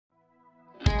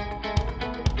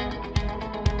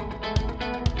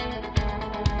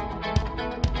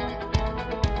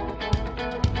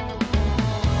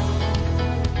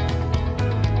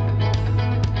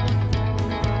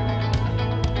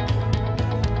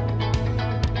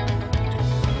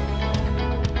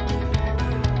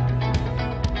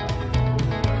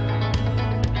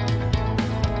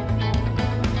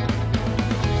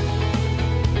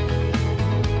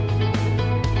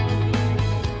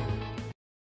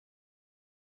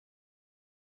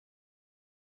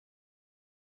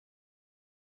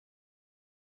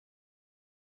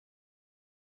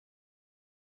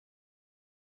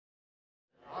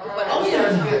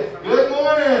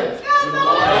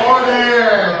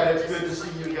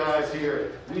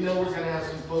We know we're going to have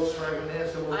some folks driving in,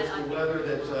 some of it's the weather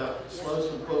that slows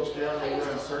some folks down. We're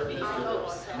uncertain as to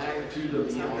the magnitude of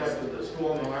the impact of the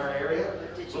storm in our area.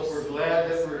 But we're glad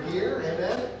that we're here,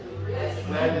 amen?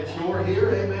 Glad that you're here,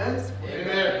 amen?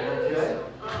 Amen. Okay.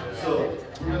 So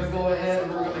we're going to go ahead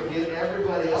and we're going to get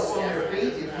everybody up on their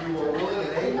feet if you are willing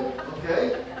and able, okay?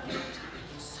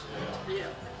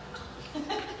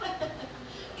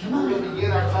 Come on. We're going to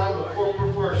begin our time of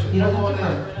corporate worship. You don't Come on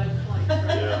have to in.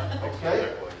 Yeah. Okay?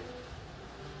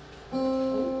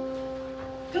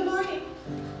 Good morning.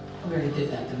 We already did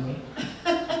that, didn't we?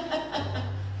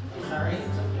 Sorry.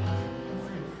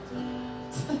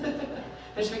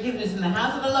 There's forgiveness in the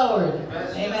house of the Lord.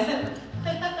 Amen.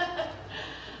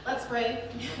 Let's pray.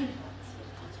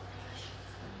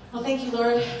 Well, thank you,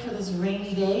 Lord, for this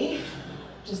rainy day.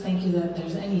 Just thank you that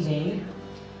there's any day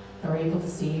that we're able to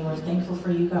see. We're thankful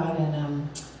for you, God, and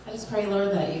I just pray,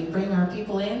 Lord, that you bring our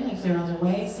people in if they're on their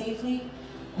way safely,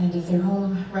 and if they're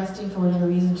home resting for whatever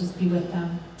reason, just be with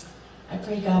them. I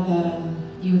pray, God, that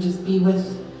you would just be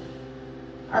with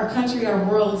our country, our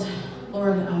world,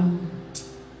 Lord,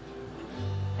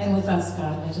 and with us,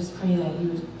 God. I just pray that you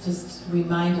would just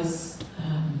remind us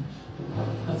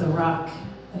of the rock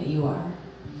that you are.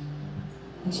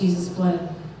 And Jesus'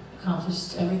 blood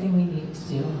accomplished everything we needed to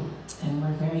do, and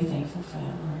we're very thankful for that,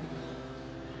 Lord.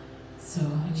 So,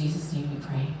 in Jesus' name we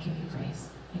pray, give you praise.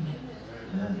 Amen.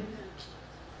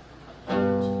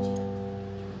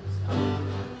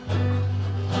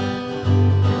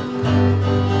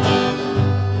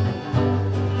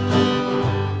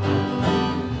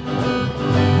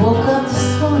 Woke up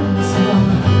this morning, so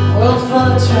world full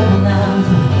of trouble now.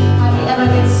 How do you ever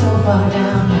get so far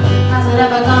down? How's it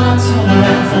ever gonna turn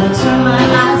around? So I turn my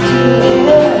eyes to you.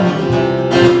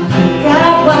 I think,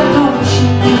 God, why don't you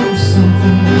do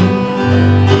something?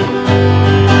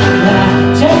 But I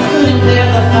just couldn't bear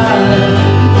the thought of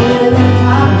people living in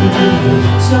poverty,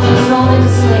 children sold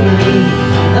into slavery.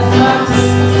 The thought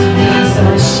disgusted me, so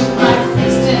I shook my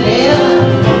fist at heaven.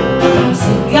 I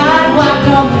said, God, why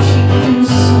don't you do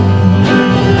something?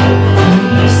 And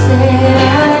you said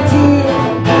I did.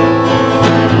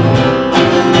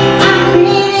 I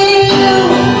needed you.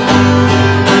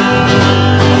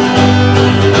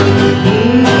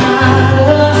 If I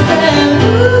lost and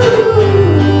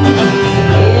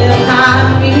if I'm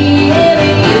being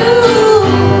you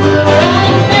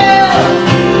right now,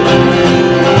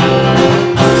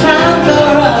 it's time for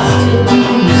us to do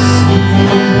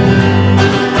something.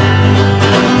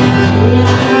 If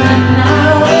not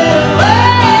now, will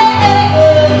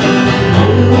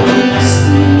we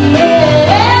see it?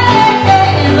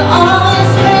 All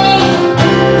this pain,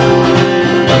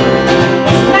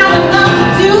 it's not enough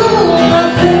to do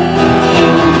nothing.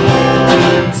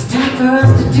 It's time for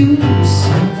us to do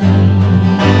something.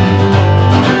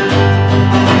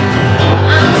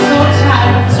 I'm so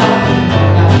tired of talking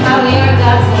about how we are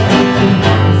God's hands.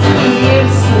 It's easier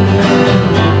to say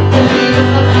than it is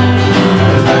to act.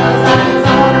 Tell us that it's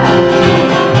alright.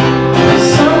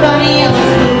 Somebody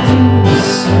else will do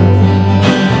something.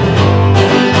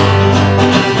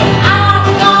 I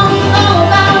don't know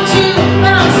about you,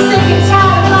 but I'm sick and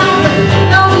tired of life.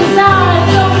 No desire,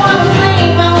 don't want to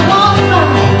flame, I want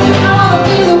fire. I want to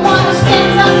be the one who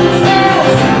stands up and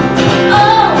says,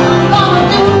 oh, I'm gonna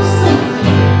do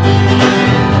something.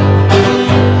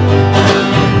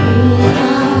 If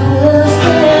not us,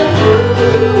 then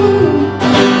who?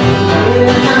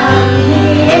 If not me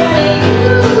and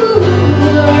you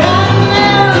right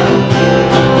now,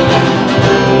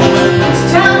 it's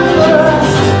time for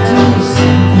us to do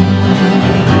something.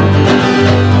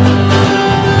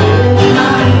 If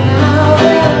not now,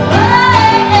 then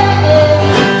when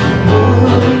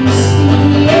will we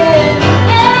see it?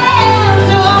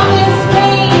 After all this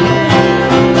pain,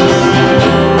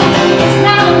 it's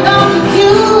not enough to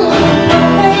do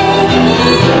nothing.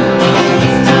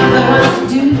 It's time for us to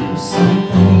do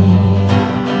something.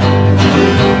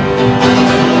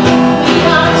 We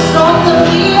are the salt of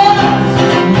the earth,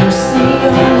 mercy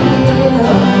on hill.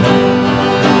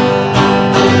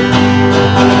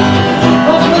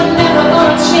 But we're never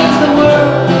gonna change the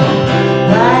world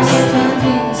by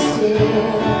standing still.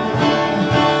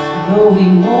 No, we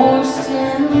won't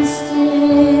stand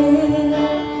still.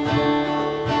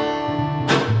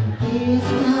 If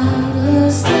not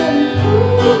us, then who?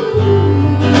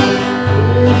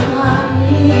 If not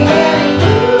me and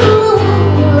you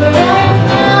right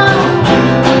now,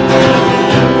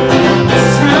 it's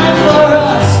time for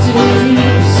us to do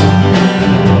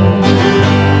something.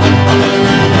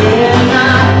 If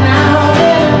not now,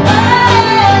 then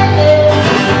when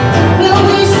will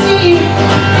we see it?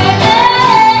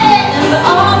 And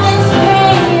all this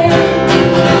pain,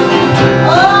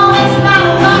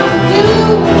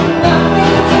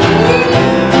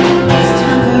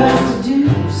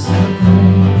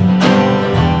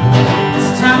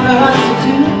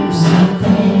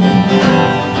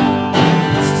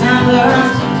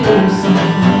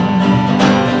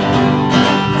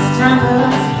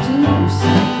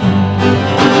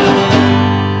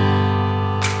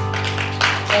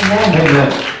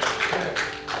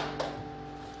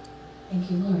 Thank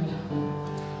you, Lord.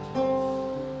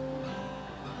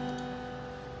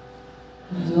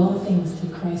 We do all things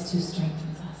through Christ who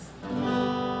strengthens us.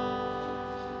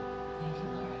 Thank you,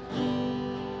 Lord.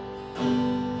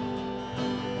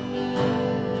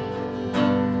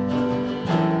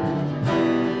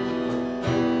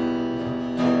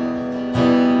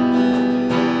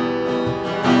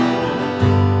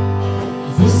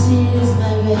 This is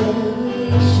my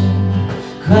revelation,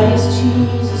 Christ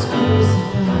Jesus crucified.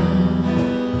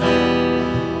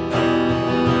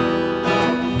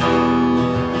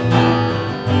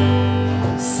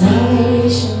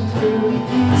 Salvation through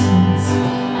repentance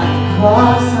at the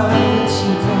cross on which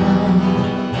he died.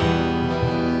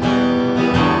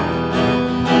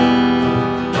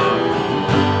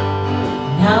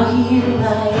 Now hear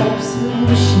my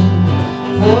absolution,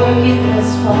 forgiveness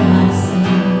for my sin.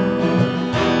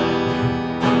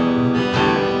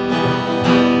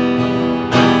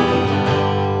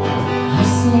 I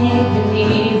sink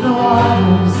beneath the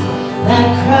waters that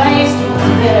Christ was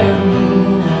buried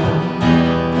in.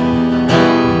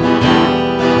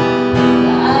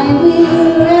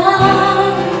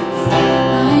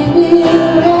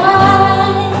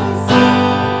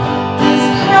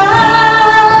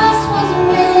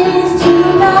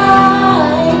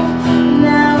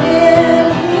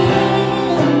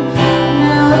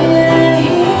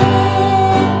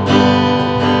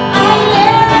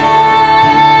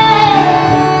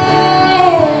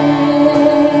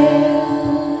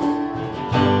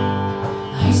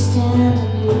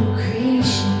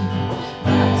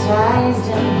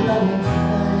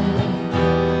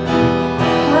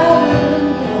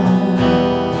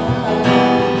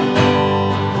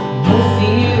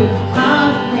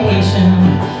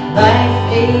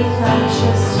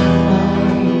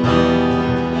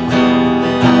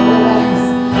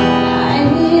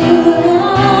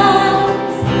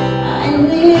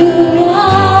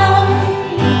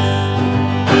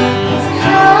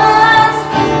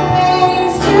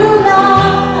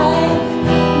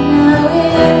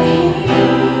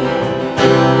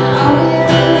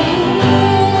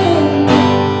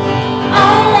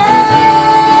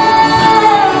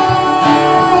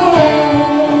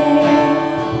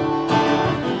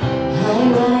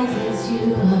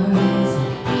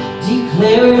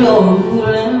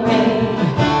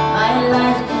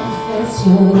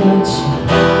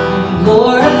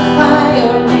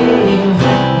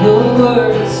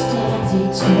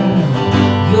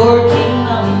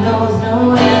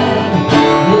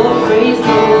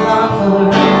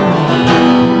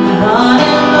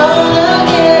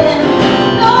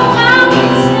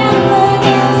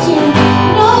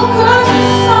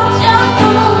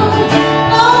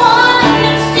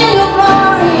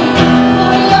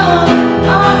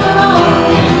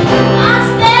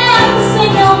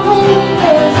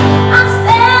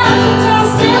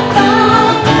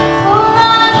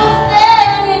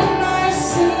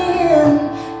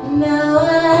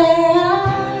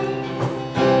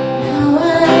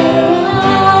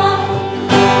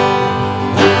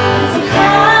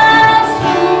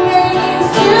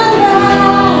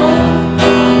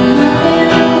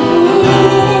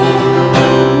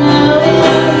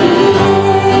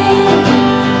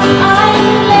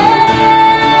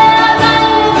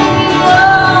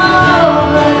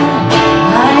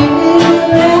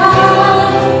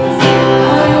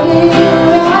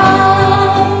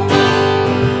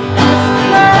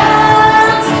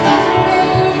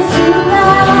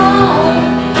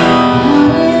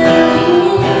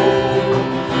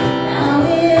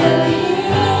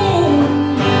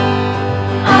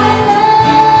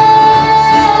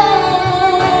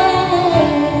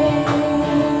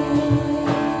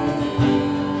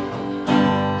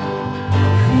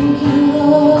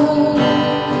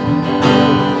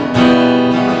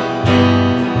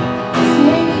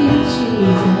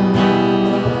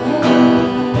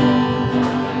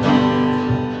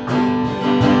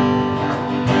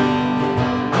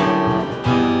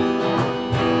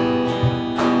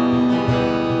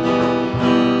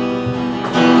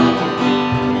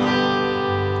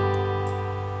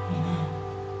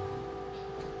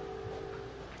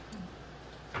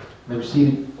 Maybe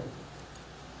seated.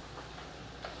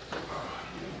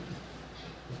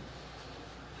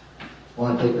 I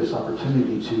want to take this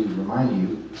opportunity to remind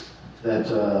you that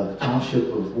the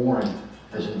Township of Warren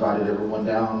has invited everyone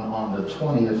down on the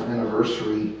 20th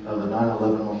anniversary of the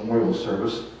 9/11 Memorial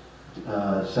Service,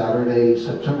 Saturday,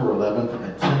 September 11th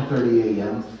at 10:30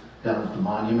 a.m. down at the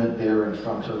monument there in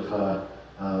front of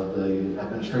the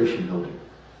administration building.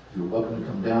 You're welcome to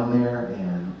come down there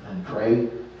and pray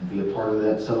and be a part of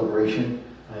that celebration.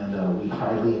 And we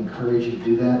highly encourage you to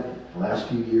do that. The last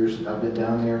few years that I've been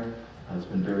down there, It's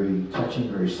been very touching,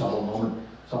 very solemn moment.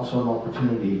 It's also an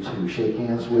opportunity to shake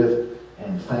hands with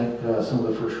and thank some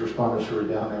of the first responders who are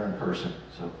down there in person.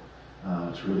 So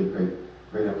it's really a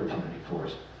great opportunity for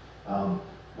us.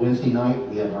 Wednesday night,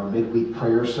 we have our midweek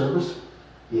prayer service.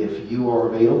 If you are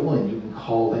available and you can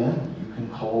call in, you can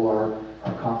call our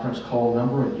conference call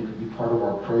number and you can be part of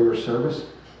our prayer service.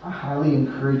 I highly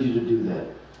encourage you to do that.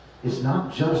 It's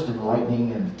not just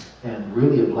enlightening and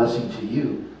really a blessing to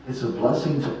you. It's a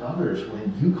blessing to others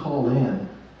when you call in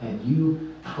and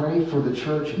you pray for the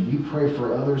church and you pray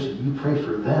for others and you pray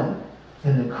for them.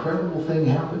 An incredible thing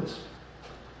happens.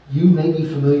 You may be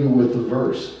familiar with the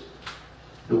verse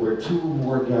that where two or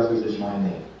more gathered in my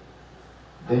name,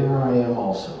 there I am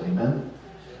also. Amen?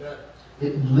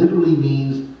 It literally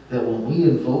means that when we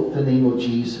invoke the name of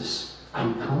Jesus,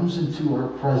 He comes into our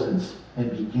presence and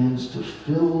begins to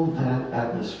fill that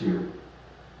atmosphere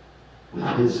with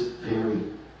His very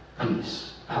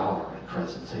peace, power, and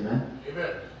presence. Amen?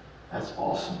 Amen. That's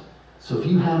awesome. So if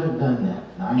you haven't done that,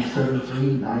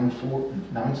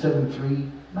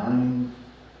 973-9,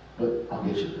 but I'll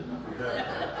get you the number.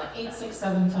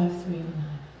 867-5309.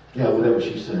 Yeah, whatever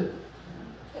she said.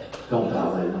 Don't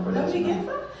dial that number. That's Nobody gets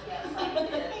enough.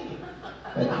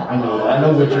 that? I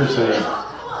know what you're saying.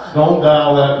 Don't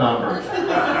dial that number.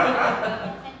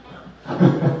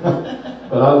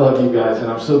 But I love you guys,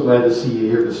 and I'm so glad to see you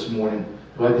here this morning.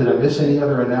 Did I miss any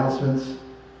other announcements?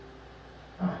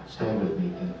 All right, stand with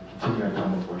me and continue our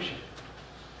time of worship.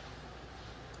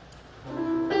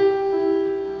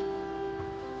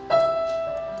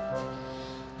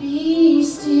 Be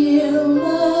still,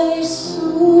 my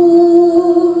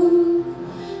soul.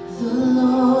 The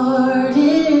Lord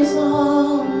is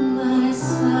on my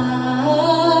side.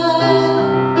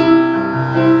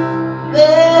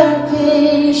 Bear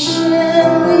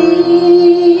patiently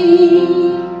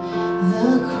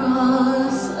the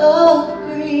cross of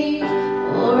grief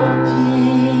or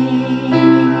pain.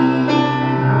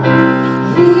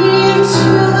 Leave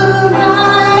to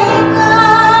thy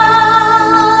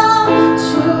God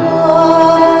to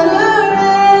order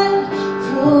and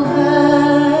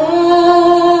provide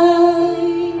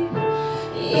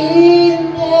in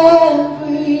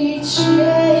every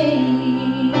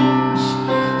change.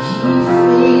 He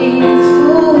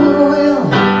faithful will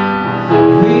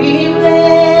remain.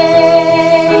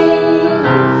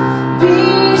 Be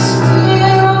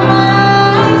still,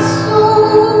 my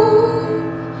soul,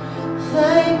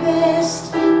 thy best,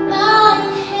 thy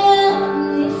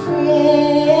heavenly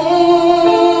friend,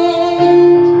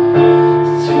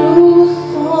 through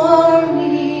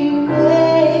thorny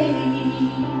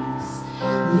ways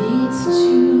leads to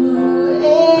a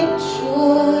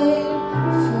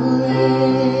joyful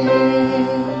end.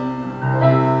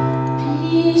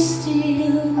 Be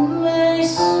still, my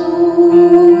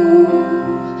soul,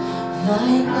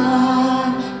 thy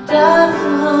God doth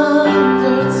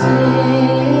undertake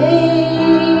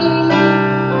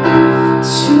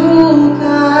to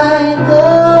guide the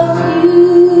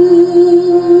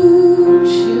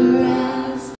future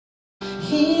as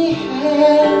He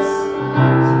has the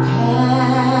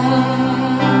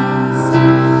past.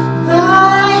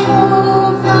 Thy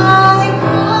hope, thy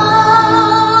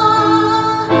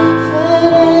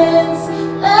confidence,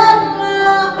 let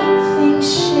nothing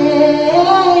shake.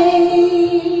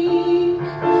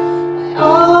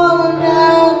 All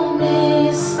now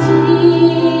misty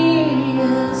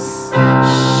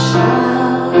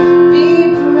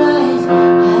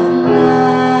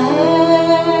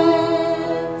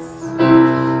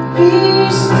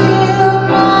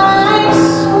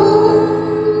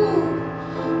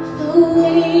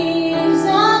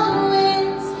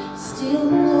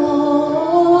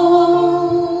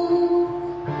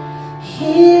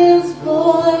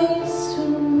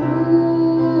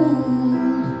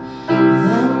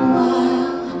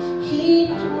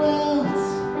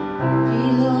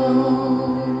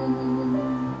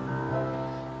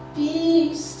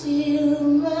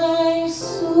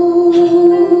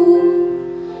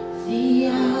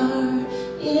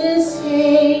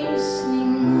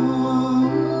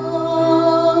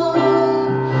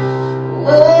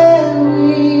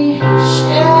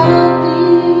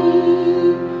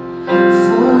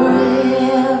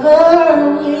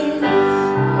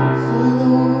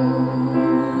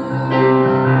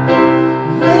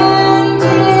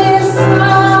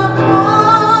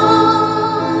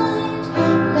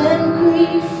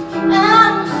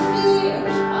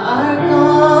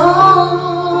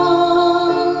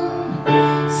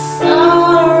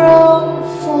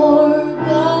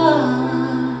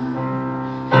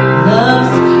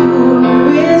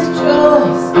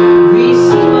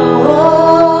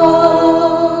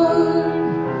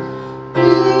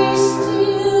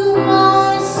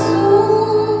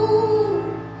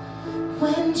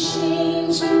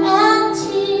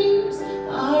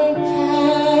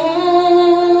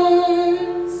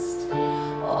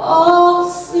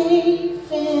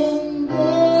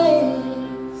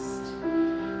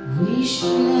we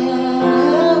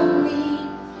shall meet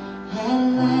at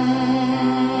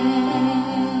last,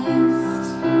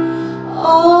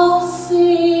 all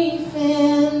safe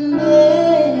and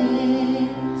blessed.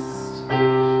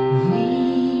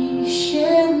 We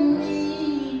shall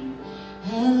meet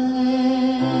at last.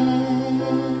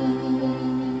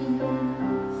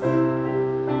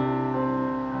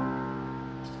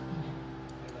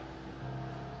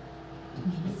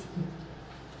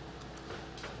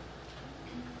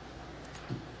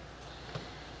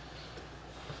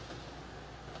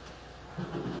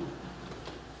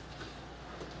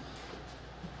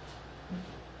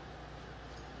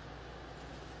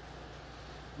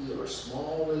 We are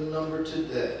small in number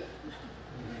today.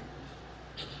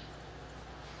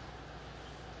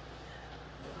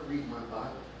 When I read my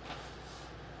Bible,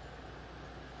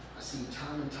 I see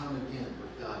time and time again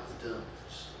what God has done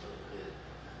just a little bit.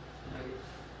 In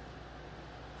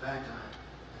fact, I am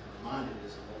reminded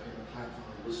as I'm walking the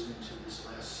platform and listening to this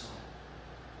last song,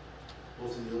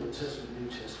 both in the Old Testament and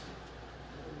New Testament,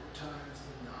 more times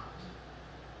than not,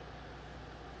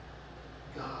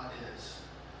 God has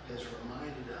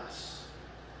reminded us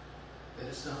that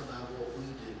it's not about what we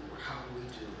do or how we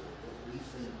do it, or what we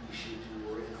think we should do,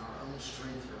 or in our own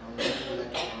strength, our own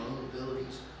intellect, our own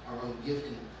abilities, our own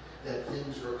gifting, that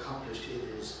things are accomplished. It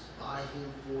is by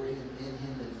Him, for Him, in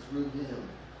Him, and through Him.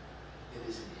 It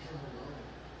is in Him alone.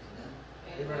 Amen?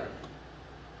 Amen.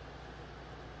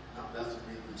 Now, Bethel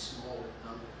may be small in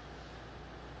number.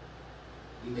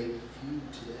 We may be few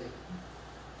today.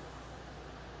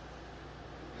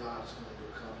 God is going to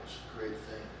accomplish a great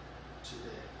thing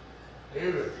today.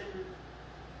 Amen.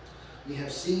 We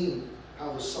have seen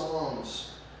how the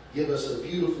Psalms give us a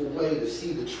beautiful way to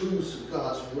see the truths of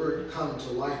God's Word come to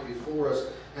life before us,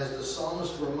 as the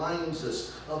psalmist reminds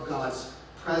us of God's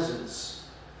presence,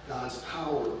 God's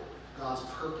power, God's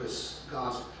purpose,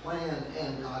 God's plan,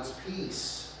 and God's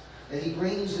peace. And he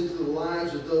brings into the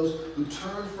lives of those who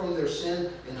turn from their sin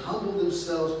and humble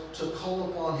themselves to call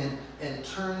upon Him and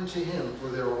turn to Him for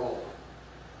their all.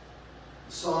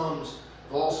 The Psalms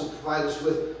have also provided us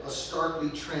with a starkly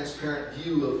transparent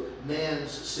view of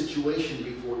man's situation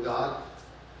before God.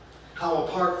 How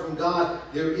apart from God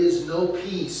there is no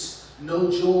peace,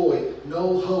 no joy,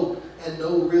 no hope, and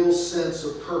no real sense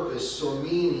of purpose or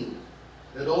meaning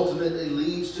that ultimately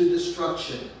leads to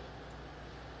destruction.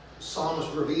 The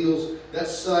psalmist reveals that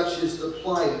such is the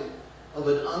plight of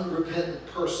an unrepentant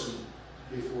person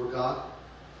before God.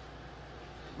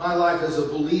 My life as a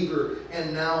believer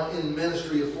and now in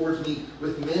ministry affords me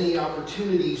with many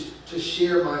opportunities to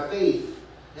share my faith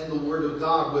and the Word of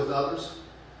God with others.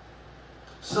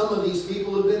 Some of these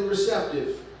people have been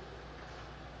receptive,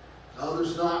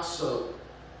 others not so.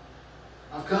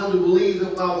 I've come to believe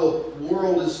that while the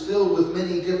world is filled with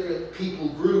many different people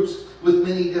groups, with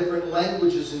many different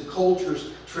languages and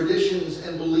cultures, traditions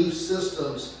and belief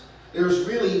systems, there's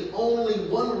really only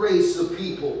one race of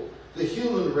people, the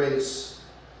human race.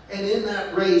 And in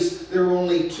that race, there are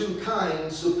only two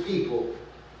kinds of people: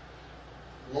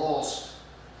 lost,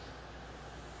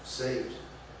 saved.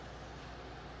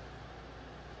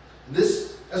 And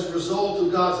this, as a result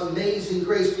of God's amazing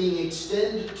grace being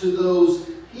extended to those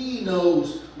He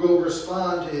knows will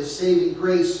respond to His saving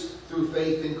grace through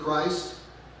faith in Christ.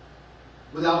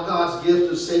 Without God's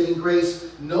gift of saving grace,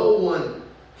 no one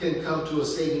can come to a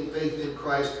saving faith in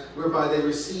Christ, whereby they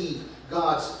receive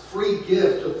God's free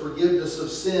gift of forgiveness of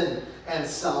sin and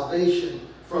salvation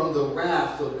from the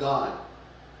wrath of God.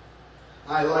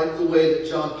 I like the way that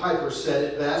John Piper said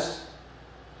it best,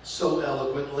 so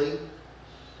eloquently.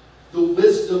 The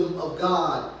wisdom of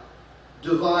God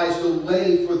devised a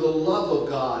way for the love of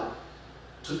God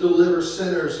to deliver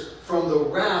sinners from the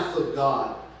wrath of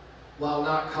God, while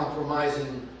not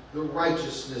compromising the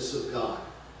righteousness of God.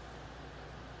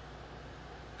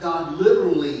 God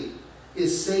literally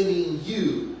is saving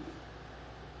you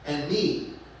and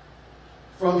me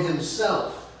from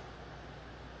Himself,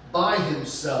 by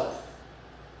Himself,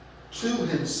 to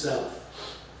Himself,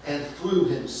 and through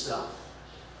Himself.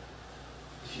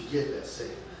 If you get that, say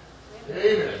amen.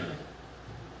 Amen.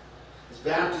 As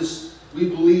Baptists, we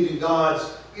believe in God's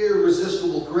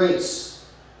irresistible grace.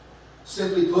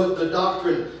 Simply put, the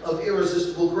doctrine of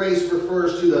irresistible grace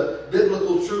refers to the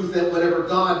biblical truth that whatever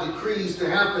God decrees to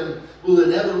happen will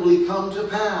inevitably come to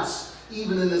pass,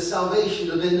 even in the salvation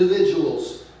of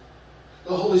individuals.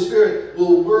 The Holy Spirit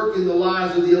will work in the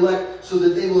lives of the elect so that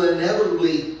they will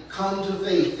inevitably come to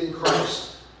faith in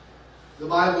Christ. The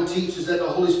Bible teaches that the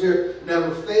Holy Spirit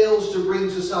never fails to bring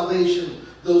to salvation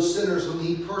those sinners whom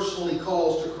He personally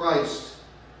calls to Christ.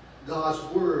 God's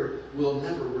Word will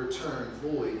never return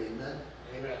void. Amen?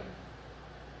 Amen.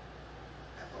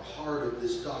 At the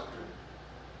this doctrine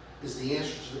is the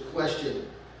answer to the question,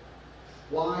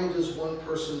 why does one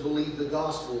person believe the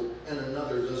gospel and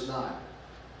another does not?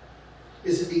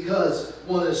 Is it because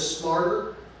one is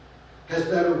smarter, has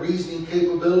better reasoning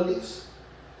capabilities,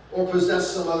 or possess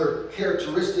some other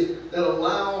characteristic that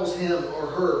allows him or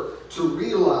her to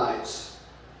realize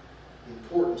the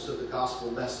importance of the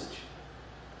gospel message?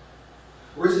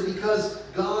 Or is it because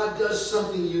God does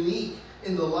something unique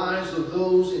in the lives of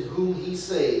those in whom He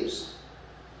saves?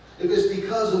 If it's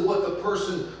because of what the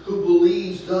person who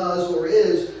believes does or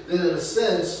is, then in a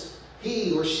sense,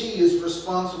 he or she is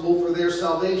responsible for their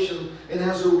salvation and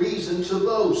has a reason to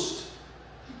boast.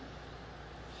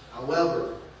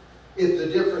 However, if the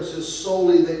difference is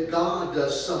solely that God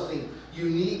does something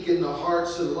unique in the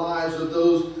hearts and lives of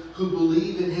those who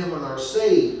believe in Him and are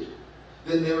saved,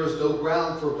 then there is no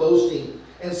ground for boasting,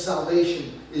 and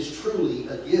salvation is truly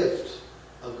a gift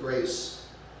of grace.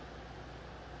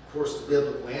 Of course, the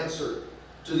biblical answer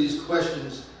to these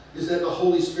questions is that the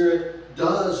Holy Spirit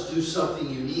does do something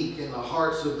unique in the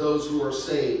hearts of those who are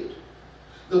saved.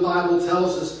 The Bible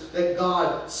tells us that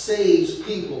God saves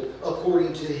people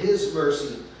according to His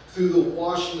mercy through the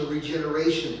washing of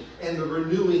regeneration and the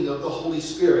renewing of the Holy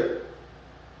Spirit.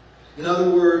 In other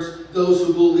words, those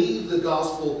who believe the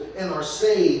gospel and are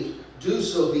saved do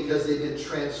so because they've been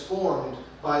transformed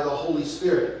by the Holy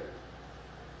Spirit.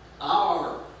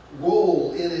 Our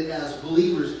role in it as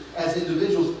believers, as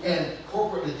individuals, and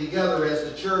corporately together as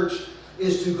the church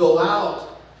is to go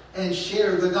out and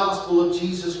share the gospel of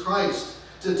Jesus Christ,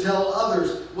 to tell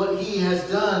others what He has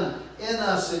done in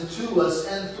us and to us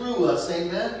and through us.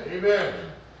 Amen? Amen.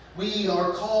 We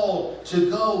are called to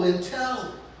go and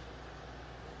tell.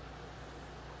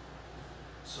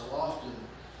 So often,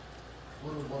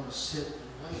 one would want to sit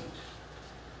and wait.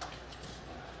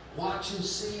 Watch and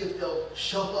see if they'll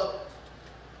show up,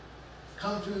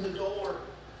 come through the door.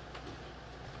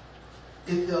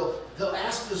 If they'll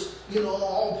ask us, an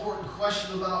all-important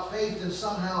question about faith, and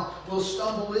somehow we'll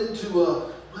stumble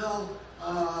into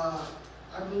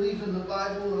I believe in the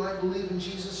Bible, and I believe in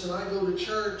Jesus, and I go to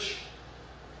church.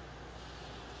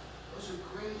 Those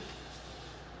are great.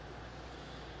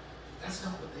 That's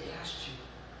not what they asked you.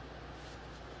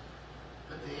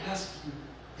 What they ask you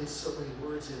in so many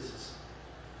words is,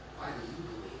 why do you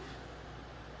believe?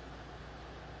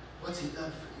 What's He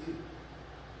done for you?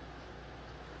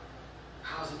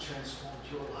 How has it transformed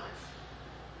your life?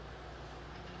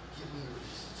 Give me a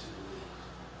reason to believe.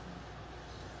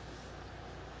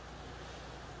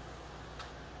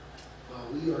 While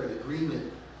we are in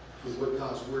agreement with what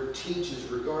God's Word teaches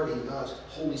regarding God's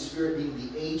Holy Spirit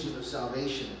being the agent of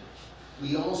salvation,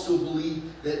 we also believe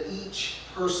that each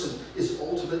person is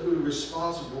ultimately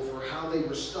responsible for how they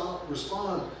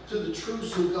respond to the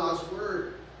truths of God's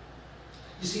Word.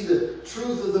 You see, the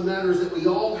truth of the matter is that we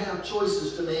all have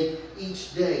choices to make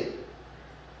each day.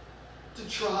 To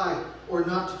try or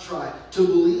not to try. To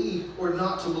believe or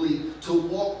not to believe. To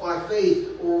walk by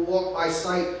faith or walk by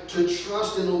sight. To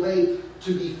trust and obey.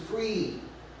 To be free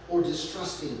or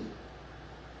distrusting.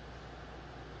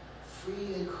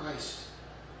 Free in Christ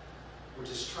or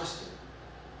distrusting.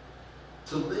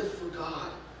 To live for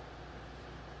God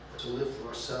or to live for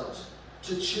ourselves.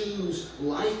 To choose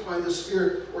life by the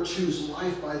Spirit or choose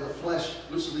life by the flesh,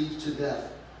 which leads to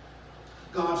death.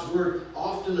 God's Word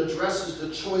often addresses the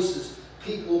choices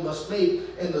people must make,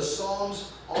 and the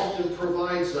Psalms often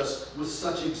provides us with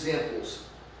such examples.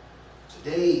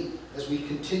 Today, as we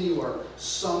continue our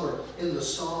summer in the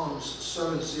Psalms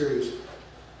sermon series,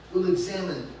 we'll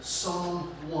examine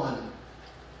Psalm 1.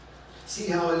 See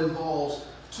how it involves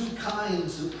two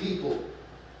kinds of people,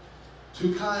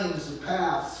 two kinds of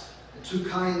paths, and two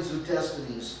kinds of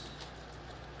destinies.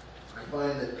 I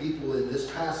find that people in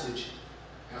this passage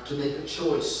have to make a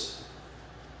choice.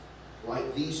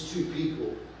 Like these two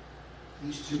people,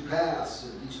 these two paths,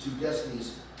 and these two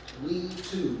destinies, we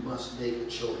too must make a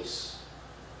choice.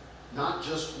 Not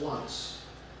just once.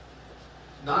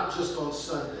 Not just on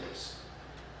Sundays.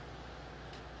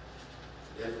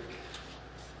 But every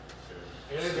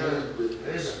day. Stand with me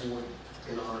this morning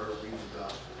in honor of reading the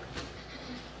gospel.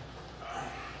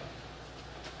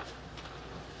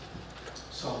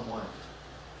 Psalm 1.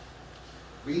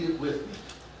 Read it with me.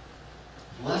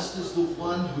 Blessed is the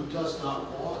one who does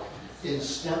not walk in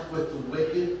step with the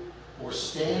wicked, or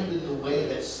stand in the way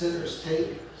that sinners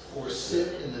take, or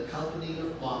sit in the company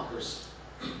of mockers,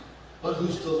 but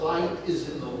whose delight is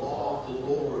in the law of the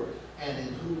Lord, and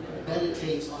in who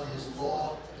meditates on His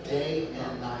law day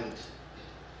and night.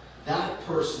 That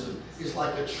person is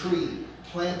like a tree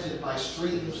planted by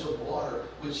streams of water,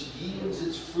 which yields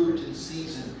its fruit in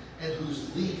season, and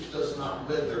whose leaf does not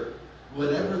wither.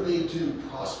 Whatever they do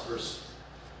prospers.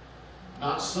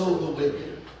 Not so the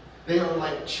wicked. They are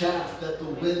like chaff that the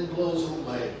wind blows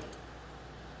away.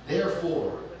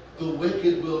 Therefore, the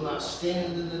wicked will not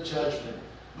stand in the judgment,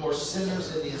 nor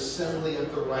sinners in the assembly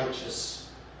of the righteous.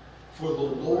 For the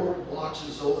Lord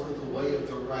watches over the way of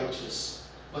the righteous,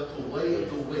 but the way of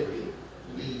the wicked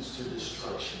leads to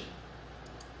destruction.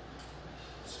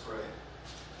 Let's pray.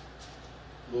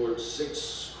 Lord,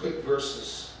 6 quick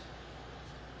verses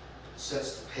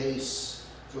sets the pace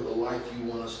for the life you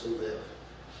want us to live.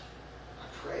 I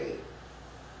pray,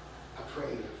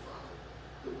 Father,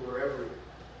 that wherever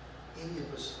any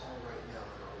of us are right now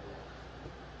in our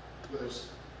walk, whether it's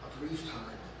a brief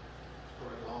time or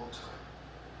a long time,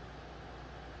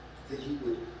 that you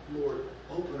would, Lord,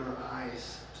 open our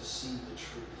eyes to see the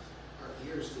truth, our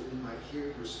ears that we might hear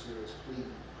your Spirit's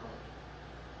pleading from,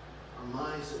 our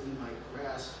minds that we might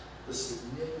grasp the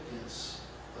significance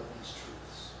of these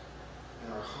truths,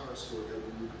 and our hearts, Lord, that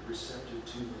we would be receptive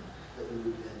to them, that we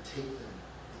would then take them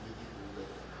and begin to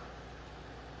live them out.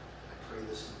 I pray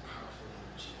this in the powerful name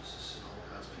of Jesus, and all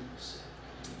God's people say,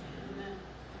 Amen.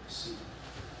 See,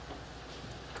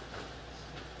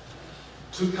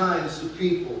 2 kinds of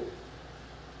people.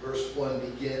 Verse 1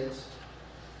 begins,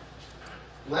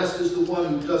 blessed is the one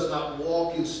who does not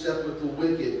walk in step with the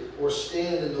wicked, or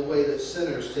stand in the way that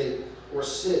sinners take, or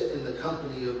sit in the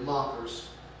company of mockers.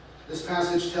 This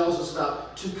passage tells us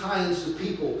about 2 kinds of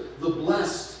people, the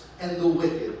blessed and the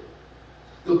wicked.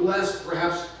 The blessed,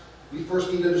 perhaps we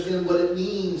first need to understand what it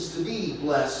means to be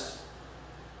blessed.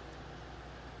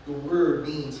 The word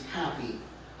means happy,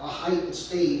 a heightened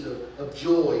state of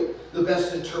joy. The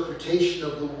best interpretation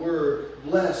of the word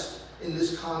blessed in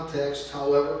this context,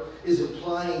 however, is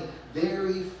implying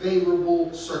very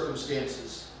favorable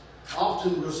circumstances,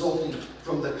 often resulting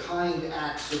from the kind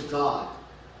acts of God.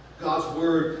 God's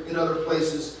word in other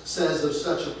places says of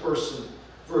such a person,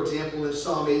 for example, in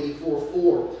Psalm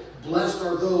 84:4, blessed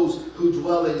are those who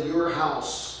dwell in your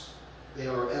house. They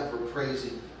are ever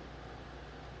praising you.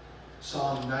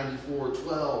 Psalm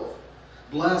 94:12,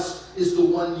 blessed is the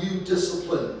one you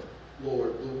discipline,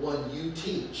 Lord, the one you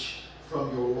teach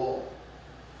from your law.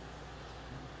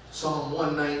 Psalm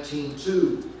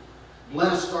 119:2,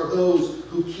 blessed are those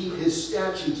who keep his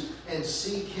statutes and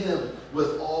seek him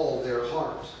with all their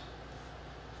heart.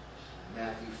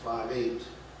 Matthew 5:8,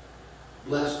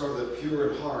 blessed are the pure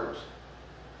in heart,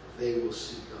 for they will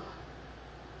see God.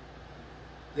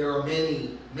 There are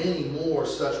many, many more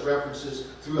such references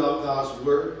throughout God's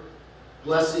word.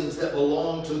 Blessings that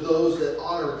belong to those that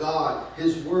honor God,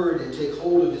 his word, and take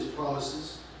hold of his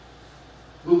promises.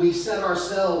 When we set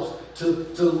ourselves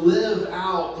to live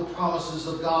out the promises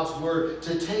of God's word,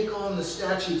 to take on the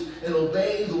statutes and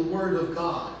obey the word of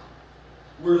God,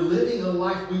 we're living a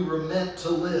life we were meant to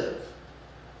live.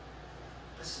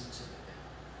 Listen to me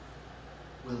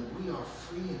now. When we are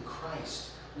free in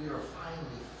Christ, we are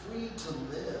finally free to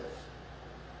live,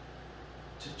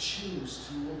 to choose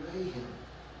to obey him.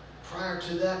 Prior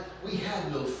to that, we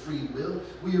had no free will.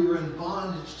 We were in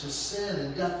bondage to sin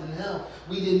and death and hell.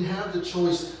 We didn't have the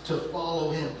choice to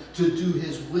follow him, to do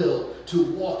his will, to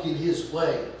walk in his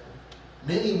way.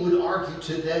 Many would argue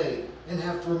today, and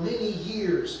have for many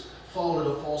years followed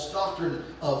a false doctrine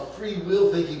of free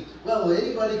will, thinking, well,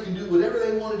 anybody can do whatever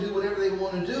they want to do, whenever they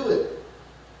want to do it.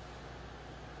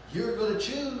 You're going to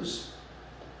choose.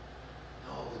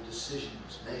 No, the decision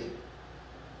was made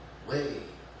way,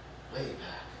 way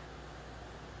back.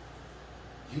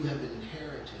 You have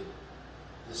inherited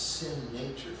the sin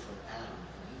nature from Adam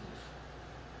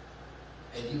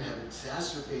and Eve. And you have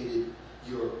exacerbated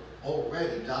your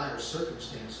already dire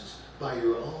circumstances by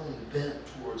your own bent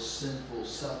towards sinful,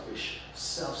 selfish,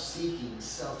 self-seeking,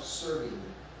 self-serving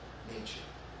nature.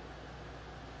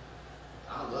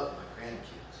 I love my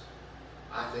grandkids.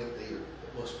 I think they are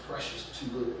the most precious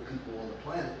 2 little people on the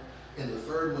planet. And the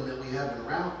third one that we have in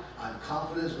route, I'm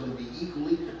confident is going to be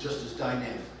equally just as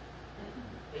dynamic.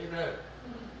 Amen.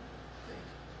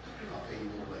 I'll pay you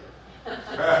more later.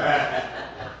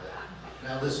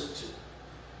 Now listen to me.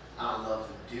 I love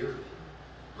them dearly,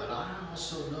 but I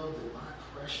also know that my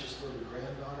precious little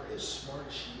granddaughter, as smart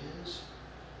as she is,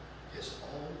 has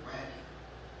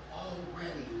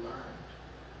already learned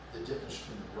the difference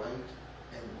between right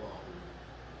and wrong.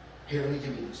 Here, let me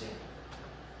give you an example.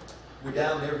 We're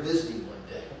down there visiting one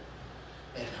day,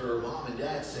 and her mom and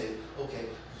dad say, okay,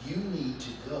 you need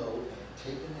to go and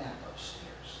take a nap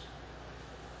upstairs.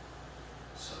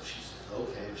 So she says,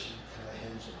 okay. She kind of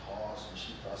hems and haws and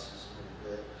she fusses a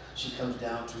little bit. She comes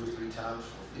down 2 or 3 times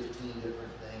for 15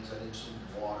 different things. I need some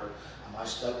water. My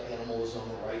stuffed animal is on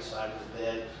the right side of the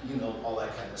bed. You know, all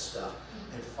that kind of stuff.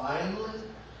 And finally,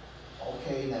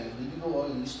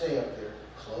 stay up there,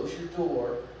 close your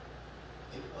door.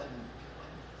 It wasn't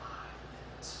 5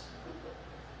 minutes.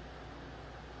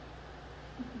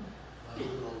 My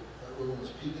little one was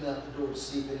peeking out the door to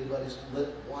see if anybody's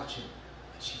watching,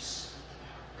 and she's sneaking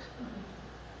out.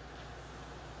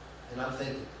 And I'm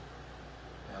thinking,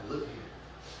 now look here,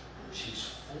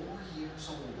 she's 4 years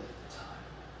old at the time,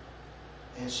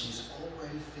 and she's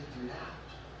already figured out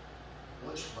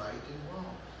what's right and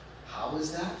wrong. How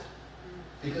is that?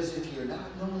 Because if you're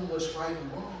not knowing what's right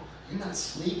and wrong, you're not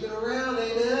sneaking around,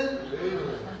 amen?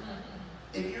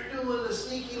 If you're doing the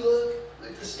sneaky look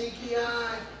with the sneaky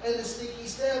eye and the sneaky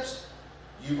steps,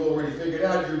 you've already figured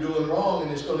out you're doing wrong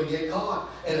and it's going to get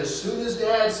caught. And as soon as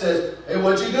Dad says, hey,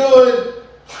 what you doing?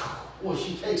 Well,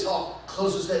 she takes off,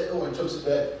 closes that door, and jumps in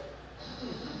bed.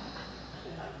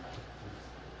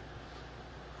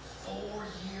 4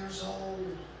 years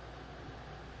old.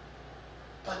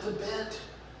 But the bent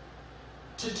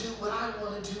to do what I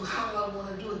want to do, how I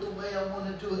want to do it, the way I want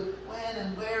to do it, when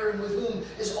and where and with whom,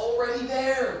 is already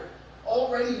there.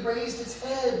 Already raised its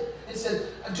head and said,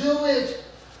 do it.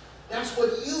 That's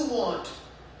what you want.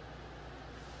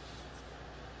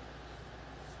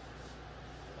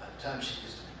 By the time she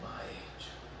gets to be my age,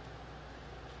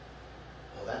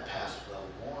 well, that path's well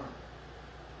worn.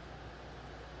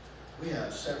 We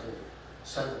have several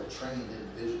trained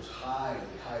individuals,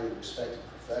 highly respected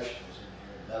professionals in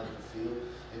here in the medical field.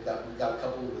 We've got a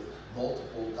couple with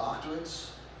multiple doctorates.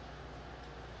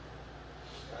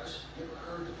 Guys, you ever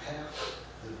heard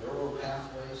the neural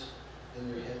pathways in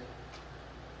your head?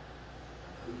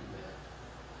 I know you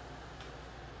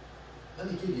have. Let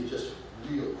me give you just a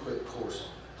real quick course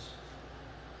on this.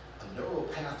 A neural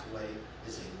pathway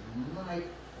is a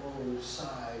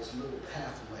micro-sized little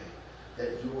pathway that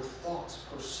your thoughts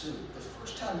pursue. The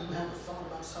first time you have a thought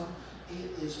about something,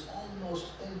 it is almost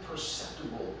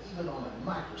imperceptible, even on a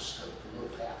microscope, the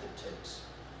little path it takes.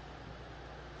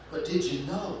 But did you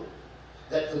know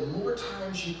that the more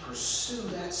times you pursue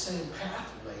that same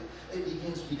pathway, it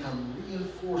begins to become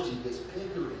reinforced, it gets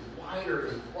bigger and wider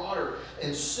and broader,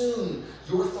 and soon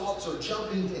your thoughts are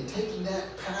jumping and taking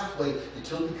that pathway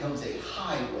until it becomes a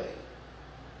highway.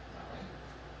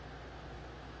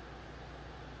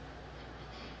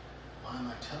 Why am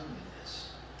I telling you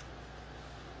this?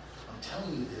 I'm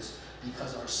telling you this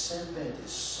because our sin bent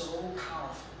is so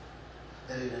powerful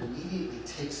that it immediately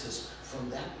takes us from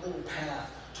that little path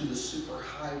to the super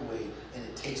highway, and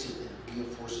it takes it and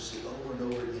reinforces it over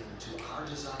and over again until our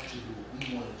desire to do what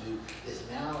we want to do is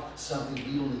now something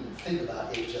we don't even think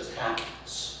about. It just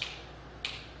happens.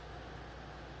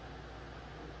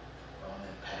 We're on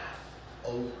that path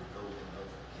over and over and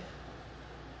over again.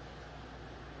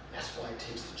 That's why it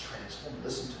takes the transform.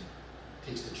 Listen to me. It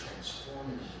takes the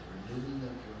transforming and the renewing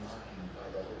of your mind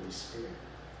by the Holy Spirit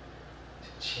to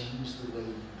change the way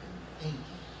you've been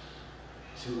thinking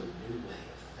to a new way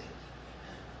of thinking.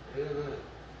 Amen.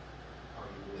 Are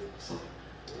you with me?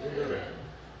 Amen.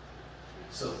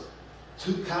 So,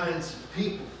 two kinds of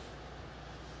people.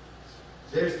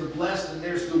 There's the blessed and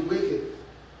there's the wicked.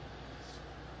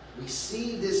 We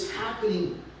see this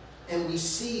happening, and we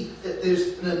see that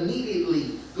there's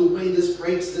immediately the way this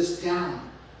breaks this down.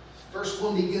 Verse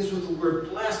 1 begins with the word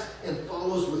blessed and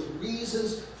follows with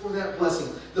reasons for that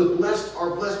blessing. The blessed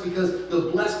are blessed because the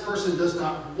blessed person does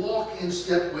not walk in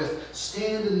step with,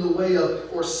 stand in the way of,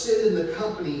 or sit in the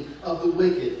company of the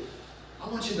wicked. I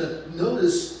want you to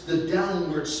notice the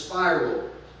downward spiral.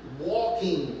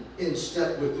 Walking in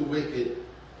step with the wicked.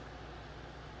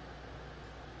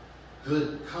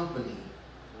 Good company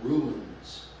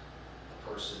ruins a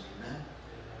person. Amen?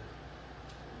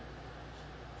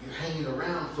 You're hanging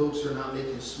around folks who are not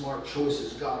making smart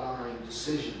choices, God-honoring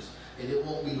decisions. And it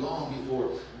won't be long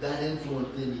before that influence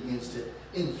then begins to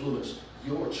influence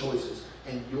your choices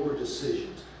and your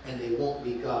decisions. And they won't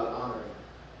be God-honoring.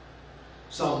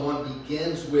 Psalm 1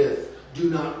 begins with, do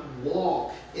not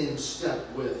walk in step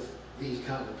with these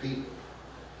kind of people.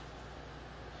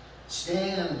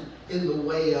 Stand in the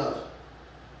way of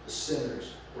the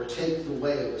sinners, or take the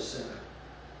way of a sinner.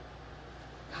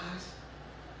 Guys,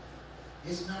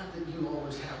 it's not that you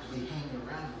always have to be hanging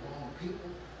around the wrong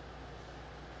people.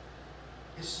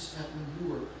 It's just that when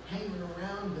you are hanging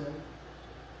around them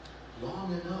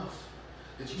long enough,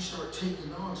 that you start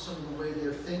taking on some of the way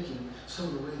they're thinking, some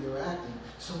of the way they're acting,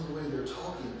 some of the way they're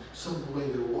talking, some of the way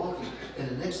they're walking. And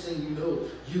the next thing you know,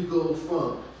 you go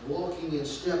from walking in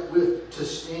step with to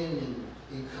standing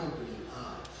in company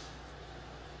of.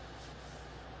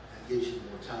 That gives you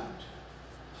more time to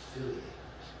affiliate,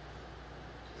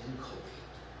 to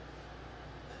inculcate,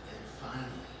 and then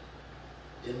finally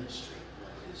demonstrate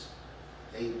what it is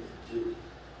they've been doing.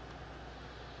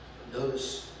 But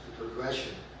notice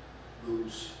progression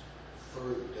moves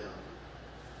further down.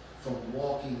 From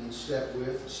walking in step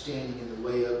with and standing in the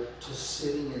way of to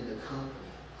sitting in the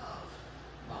company of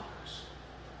mockers.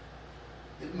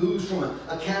 It moves from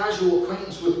a casual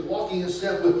acquaintance with walking in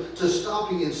step with to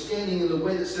stopping and standing in the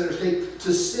way that sinners take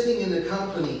to sitting in the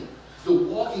company. The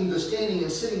walking, the standing,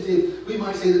 and sitting, we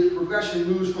might say that the progression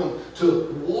moves from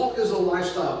to walk as a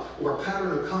lifestyle or a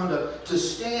pattern of conduct to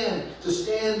stand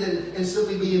and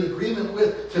simply be in agreement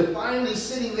with, to finally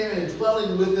sitting there and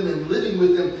dwelling with them and living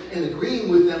with them and agreeing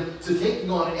with them, to taking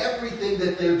on everything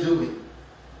that they're doing.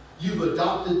 You've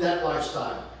adopted that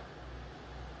lifestyle.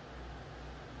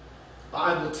 The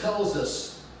Bible tells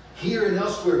us here and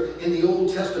elsewhere in the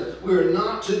Old Testament, we are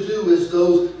not to do as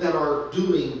those that are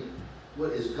doing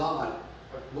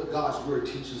what God's Word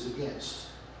teaches against.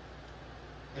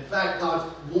 In fact,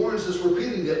 God warns us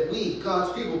repeatedly that we,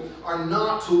 God's people, are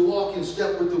not to walk in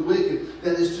step with the wicked,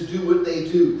 that is to do what they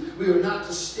do. We are not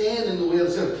to stand in the way of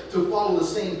the sinner, to follow the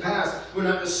same path. We're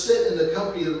not to sit in the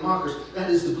company of the mockers,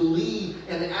 that is to believe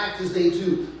and act as they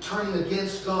do, turning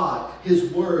against God,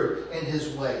 His Word, and His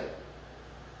way.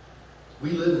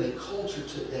 We live in a culture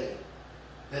today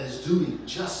that is doing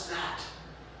just that.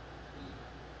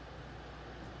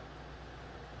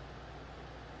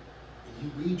 You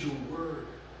read your word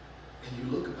and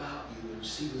you look about you and you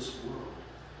see this world.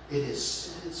 It has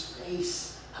set its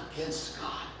face against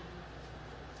God.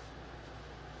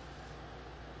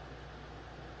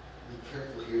 Be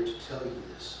careful here to tell you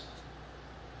this.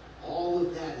 All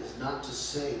of that is not to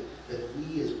say that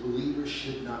we as believers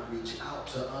should not reach out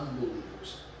to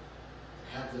unbelievers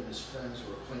and have them as friends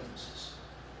or acquaintances.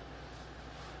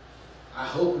 I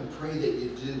hope and pray that you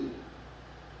do.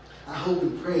 I hope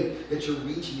and pray that you're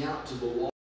reaching out to the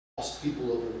lost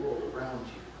people of the world around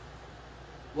you.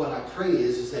 What I pray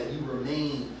is that you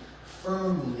remain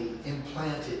firmly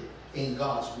implanted in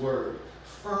God's Word,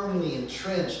 firmly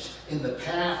entrenched in the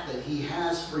path that He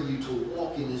has for you to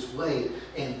walk in His way,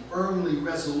 and firmly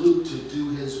resolute to do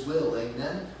His will.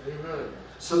 Amen? Amen.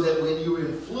 So that when you're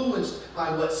influenced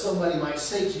by what somebody might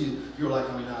say to you, you're like,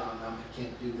 I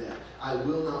can't do that. I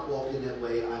will not walk in that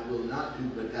way. I will not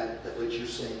do that what you're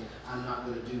saying. I'm not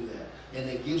going to do that. And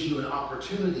it gives you an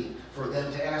opportunity for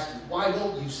them to ask you, why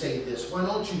don't you say this? Why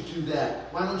don't you do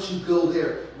that? Why don't you go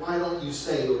there? Why don't you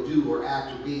say or do or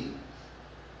act or be? And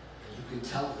you can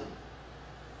tell them,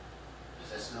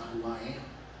 because that's not who I am.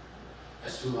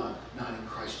 That's who I'm not in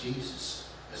Christ Jesus.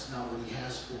 That's not what He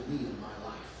has for me in my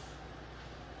life.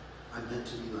 I'm meant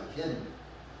to be like Him,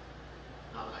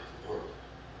 not like the world.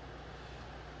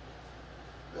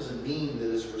 Doesn't mean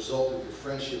that as a result of your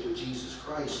friendship with Jesus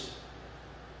Christ,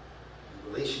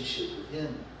 your relationship with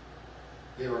Him,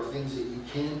 there are things that you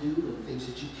can do and things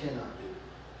that you cannot do.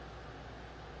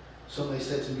 Somebody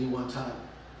said to me one time,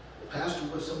 well, Pastor,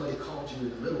 what if somebody called you in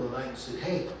the middle of the night and said,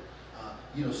 hey,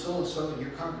 so-and-so in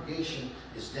your congregation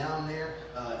is down there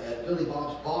at Billy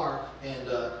Bob's bar and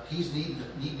he's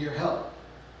needing your help.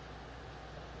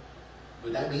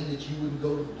 Would that mean that you wouldn't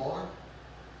go to the bar?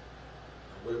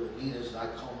 What it would mean is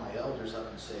I'd call my elders up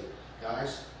and say,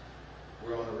 guys,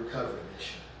 we're on a recovery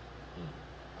mission.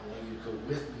 I want you to go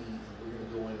with me, and we're going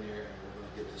to go in there and we're going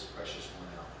to get this precious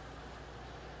one out.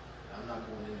 And I'm not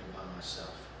going in there by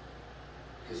myself.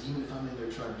 Because even if I'm in there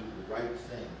trying to do the right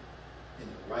thing, in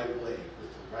the right way,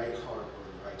 with the right heart or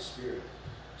the right spirit,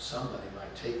 somebody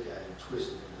might take that and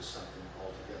twist it into something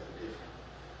altogether different.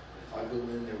 But if I go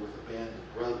in there with a band of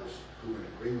brothers who are in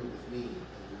agreement with me,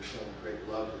 and we're showing great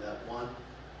love to that one,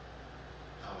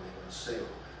 how are they going to say all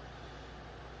that?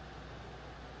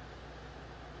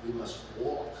 We must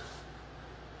walk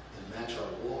and match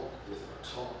our walk with our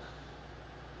talk.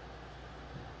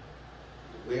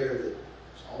 Beware that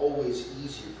it's always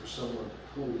easier for someone to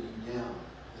pull you down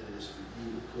than it is for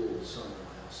you to pull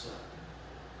someone else up.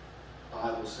 The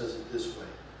Bible says it this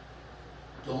way.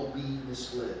 Don't be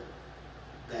misled.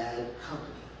 Bad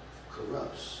company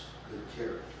corrupts good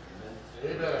character.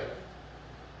 Amen? Amen.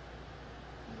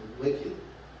 And the wicked,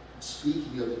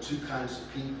 speaking of the two kinds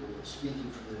of people, and speaking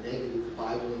from the negative, the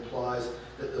Bible implies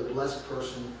that the blessed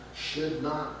person should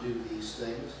not do these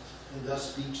things, and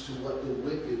thus speaks to what the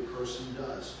wicked person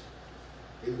does.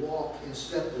 They walk in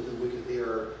step with the wicked. They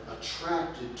are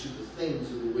attracted to the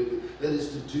things of the wicked. That is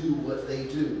to do what they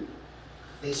do.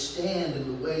 They stand in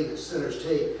the way that sinners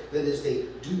take. That is, they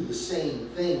do the same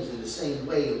things in the same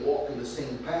way and walk in the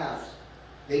same paths.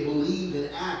 They believe and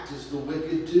act as the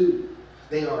wicked do.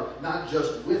 They are not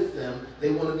just with them,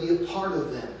 they want to be a part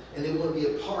of them. And they want to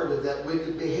be a part of that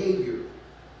wicked behavior.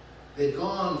 They've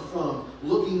gone from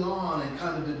looking on and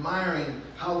kind of admiring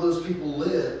how those people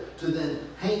live to then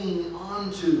hanging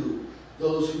on to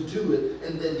those who do it,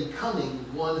 and then becoming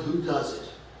one who does it.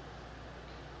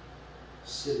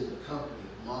 Sit in the company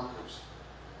of mockers.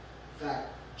 In fact,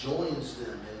 joins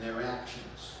them in their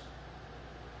actions,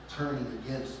 turning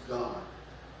against God,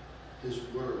 His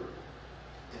Word,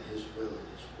 and His will and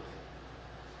His way.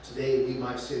 Today, we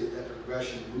might say that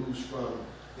progression moves from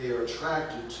they are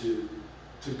attracted to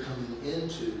coming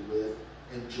into, with,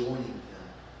 and joining in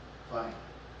fighting.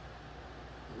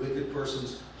 The wicked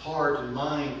person's heart and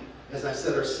mind, as I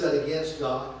said, are set against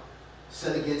God,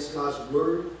 set against God's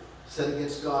Word, set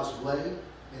against God's way,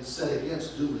 and set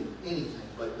against doing anything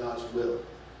but God's will.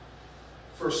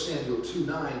 1 Samuel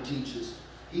 2:9 teaches,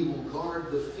 He will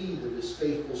guard the feet of His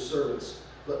faithful servants,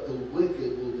 but the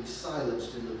wicked will be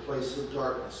silenced in the place of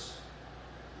darkness.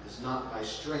 It is not by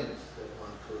strength that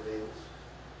one prevails.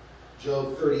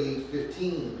 Job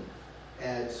 38:15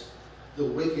 adds, the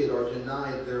wicked are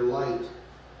denied their light,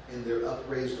 and their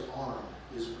upraised arm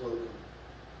is broken.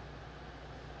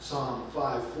 Psalm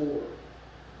 5:4,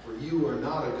 for you are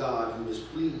not a God who is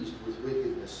pleased with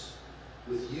wickedness.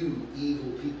 With you,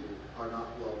 evil people are not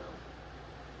welcome.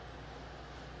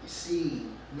 We see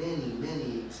many,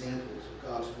 many examples of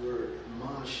God's Word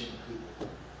admonishing people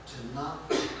to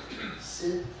not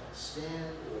sit,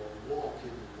 stand, or walk in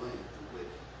the way of the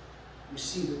wicked. We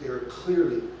see that there are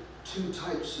clearly two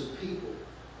types of people.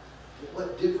 But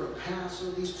what different paths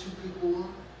are these two people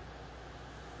on?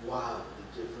 Wildly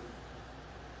different.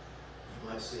 You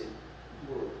might say,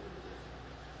 worldly different.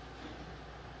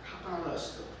 How about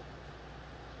us, though?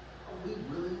 Are we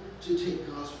willing to take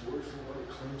God's Word for what it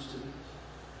claims to be?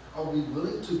 Are we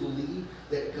willing to believe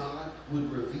that God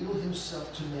would reveal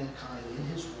Himself to mankind in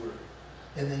His Word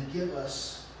and then give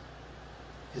us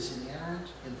His inerrant,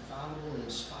 infallible, and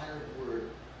inspired Word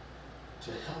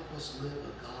to help us live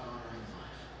a God-honoring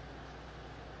life?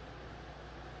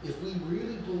 If we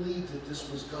really believed that this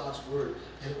was God's Word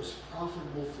and it was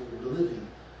profitable for living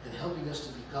and helping us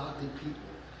to be godly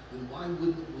people, then why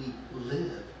wouldn't we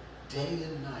live day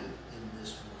and night in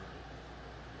this Word?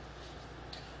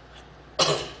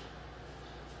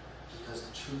 Because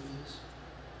the truth is,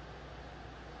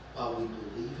 while we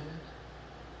believe in it,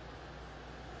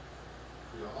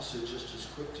 we are also just as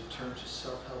quick to turn to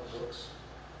self-help books,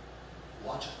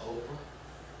 watch Oprah,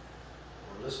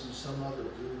 or listen to some other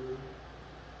guru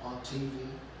on TV,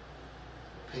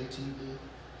 or pay TV,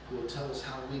 who will tell us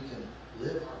how we can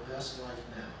live our best life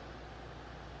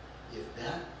now. If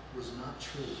that was not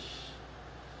true,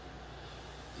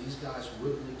 these guys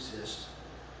wouldn't exist,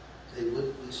 they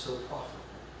wouldn't be so profitable,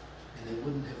 and they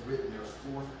wouldn't have written their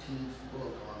 14th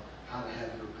book on how to have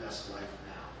your best life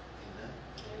now. Amen?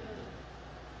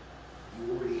 You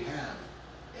already have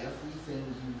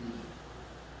everything you need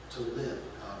to live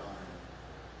a God-honoring,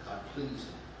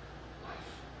 God-pleasing life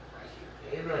right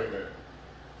here. Amen.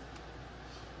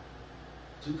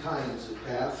 Two kinds of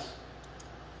paths,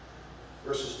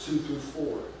 verses 2 through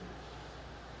 4.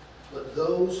 But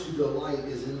those who delight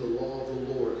is in the law of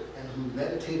the Lord, and who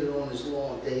meditated on His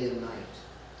law day and night,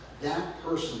 that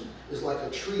person is like a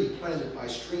tree planted by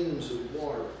streams of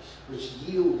water, which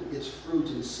yield its fruit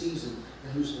in season,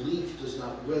 and whose leaf does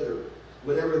not wither.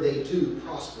 Whatever they do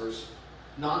prospers.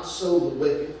 Not so the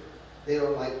wicked. They are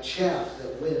like chaff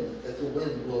that the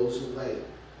wind blows away.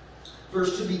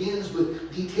 Verse 2 begins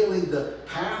with detailing the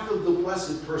path of the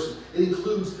blessed person. It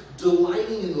includes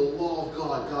delighting in the law of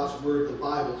God, God's Word, the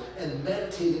Bible, and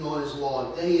meditating on His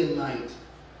law day and night.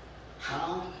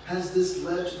 How has this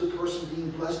led to the person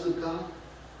being blessed of God?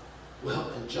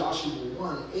 Well, in Joshua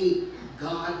 1:8,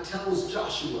 God tells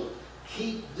Joshua,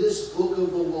 keep this book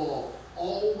of the law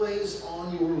always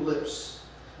on your lips.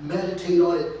 Meditate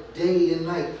on it day and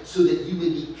night so that you may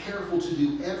be careful to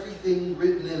do everything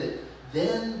written in it.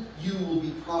 Then you will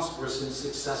be prosperous and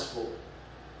successful.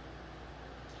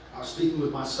 I was speaking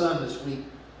with my son this week,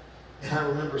 and I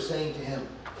remember saying to him,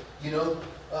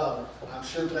 I'm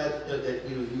sure glad that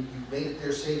you made it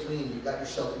there safely and you got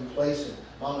yourself in place, and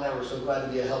Mom and I were so glad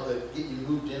to be a help to get you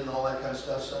moved in and all that kind of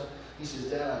stuff, son. He says,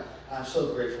 Dad, I'm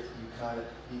so grateful for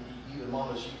you, you and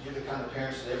Mom, you're the kind of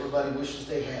parents that everybody wishes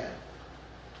they had.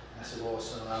 And I said, well,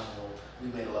 son, I don't know. We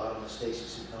made a lot of mistakes. He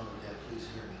said, no, Dad, please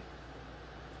hear me.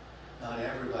 Not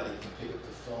everybody can pick up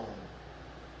the phone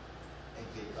and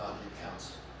get godly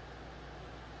counsel.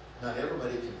 Not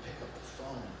everybody can pick up the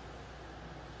phone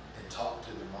and talk to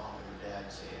their mom or their dad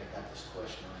and say, hey, I got this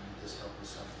question, or I need this help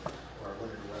with something, or I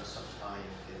wanted to run something by you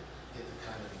and get the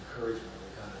kind of encouragement or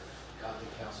the kind of godly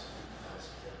counsel you guys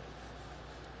get.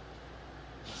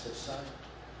 I said, son,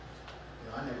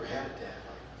 I never had a dad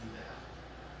like you have.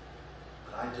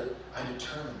 But I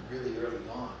determined really early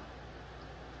on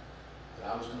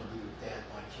that I was going to be the dad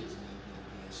my kids need me to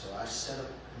be in so I set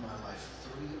up in my life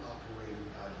 3 operating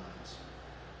guidelines.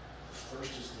 The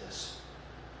first is this: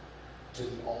 to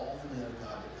be all the man of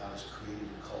God that God has created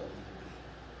and called me to be.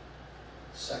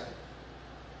 Second,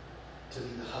 to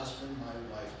be the husband my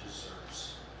wife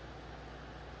deserves.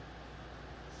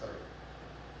 Third,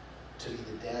 to be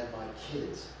the dad my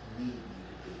kids need me to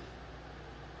be.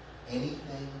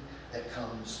 Anything that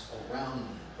comes around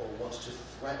me or wants to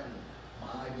threaten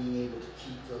my being able to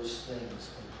keep those things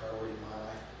in priority in my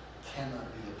life cannot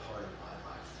be a part of my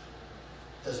life.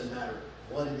 Doesn't matter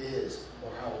what it is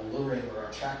or how alluring or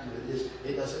attractive it is.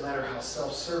 It doesn't matter how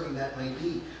self-serving that may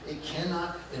be. It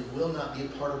cannot and will not be a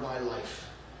part of my life.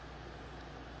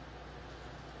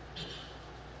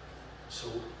 So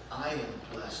I am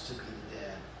blessed to be the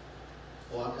dad.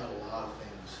 Well, I've got a lot of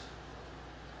things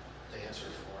to answer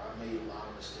for. I've made a lot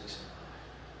of mistakes in my life.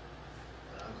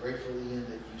 But I'm grateful, Ian,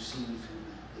 that you see me through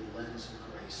the lens of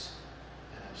grace.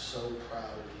 And I'm so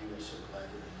proud of you and so glad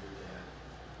to be your dad.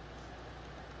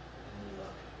 And we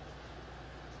love you.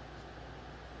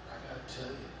 I gotta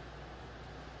tell you,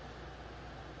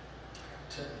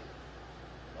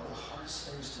 one of the hardest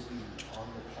things to be on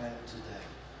the planet today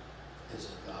is a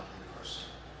godly person.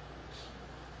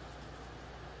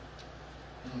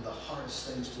 And the hardest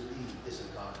things to be is a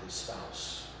godly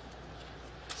spouse,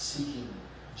 seeking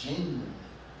genuinely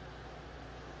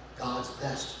God's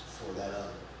best for that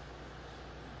other.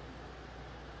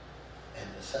 And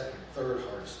the third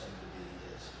hardest thing to be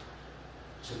is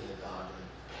to be a godly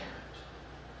parent.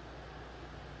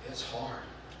 It's hard.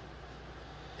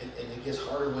 And it gets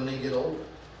harder when they get older.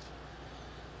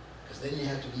 Because then you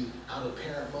have to be out of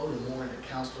parent mode and more into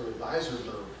counselor advisor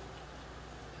mode.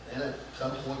 And at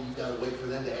some point you've got to wait for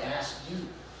them to ask you.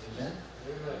 Amen?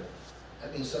 Amen.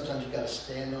 That means sometimes you've got to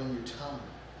stand on your tongue.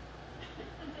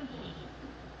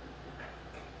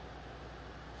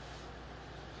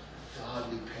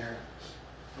 Godly parent.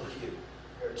 Look here.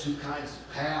 There are 2 kinds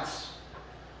of paths.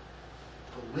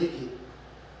 The wicked.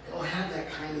 They don't have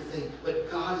that kind of thing. But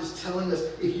God is telling us,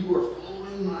 if you are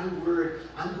following my word,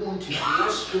 I'm going to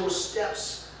bless your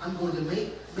steps. I'm going to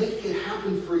make it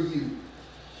happen for you.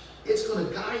 It's going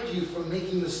to guide you from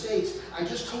making mistakes. I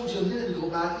just told you a minute ago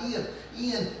about Ian.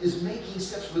 Ian is making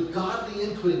steps with godly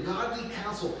input and godly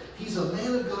counsel. He's a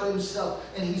man of God himself,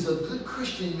 and he's a good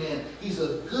Christian man. He's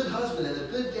a good husband and a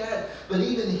good dad. But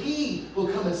even he will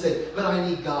come and say, but I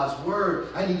need God's word.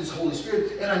 I need his Holy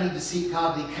Spirit, and I need to seek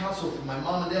godly counsel from my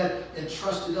mom and dad and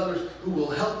trusted others who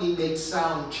will help me make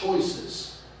sound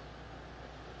choices.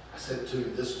 I said it to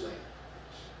him this way: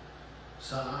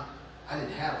 son, I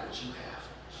didn't have what you have.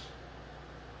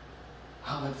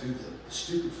 I went through the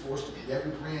stupid forest to get every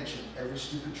branch and every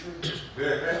stupid tree.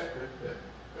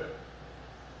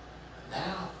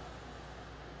 Now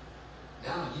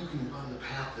you can run the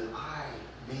path that I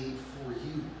made for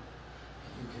you,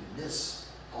 and you can miss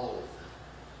all of them.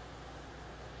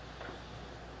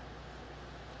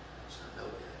 So know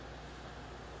that.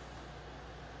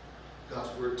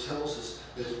 God's word tells us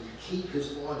that if we keep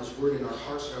his law and his word in our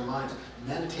hearts and our minds,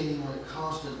 meditating on it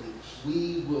constantly,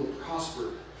 we will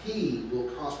prosper. He will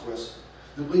prosper us.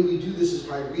 The way we do this is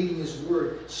by reading his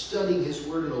word, studying his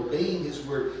word, and obeying his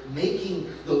word,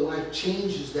 making the life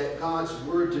changes that God's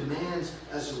word demands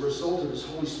as a result of his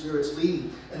Holy Spirit's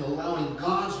leading, and allowing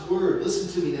God's word, listen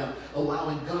to me now,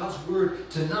 allowing God's word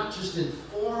to not just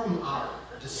inform our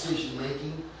decision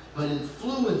making, but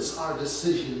influence our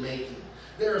decision making.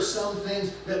 There are some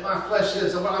things that my flesh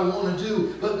says what I want to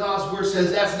do, but God's word says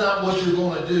that's not what you're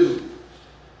going to do.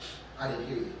 I didn't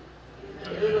hear you.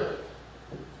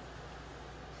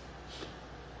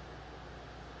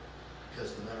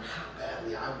 Because no matter how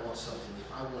badly I want something,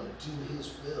 if I want to do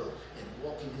his will and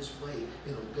walk in his way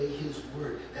and obey his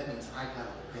word, that means I got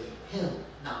to obey him,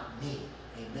 not me.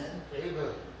 Amen? Amen.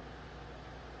 And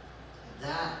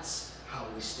that's how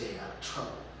we stay out of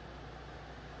trouble.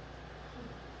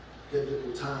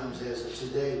 Biblical times as of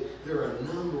today, there are a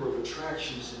number of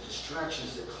attractions and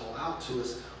distractions that call out to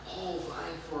us, all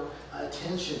vying for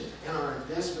attention and our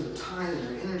investment of time and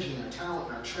our energy and our talent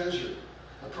and our treasure.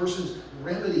 A person's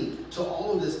remedy to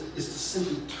all of this is to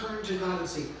simply turn to God and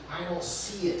say, I don't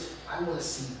see it. I want to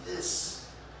see this.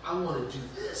 I want to do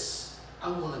this. I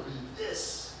want to be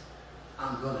this.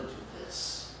 I'm going to do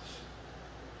this.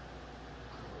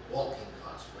 I'm going to walk in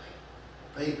God's way,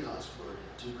 obey God's word,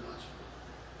 and do God's will,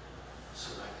 so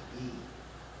that I can be a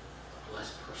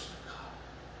blessed person of God.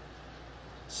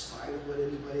 In spite of what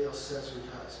anybody else says or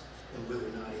does, and whether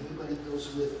or not anybody goes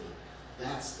with me,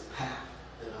 that's the path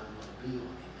that I'm going to be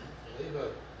on. Amen?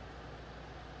 Amen.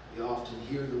 We often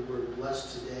hear the word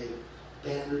blessed today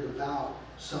bannered about,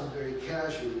 some very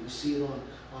casually. We see it on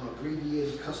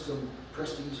abbreviated custom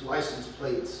prestige license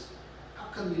plates. How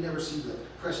come you never see the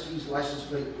prestige license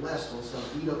plate blessed on some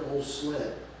beat up old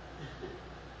sled?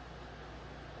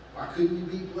 Why couldn't you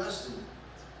be blessed and,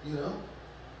 you know,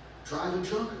 drive a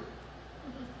drunker?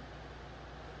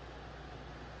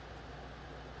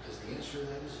 Because the answer to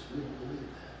that is we don't believe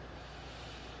that.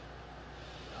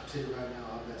 I'll tell you right now,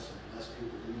 I've got some blessed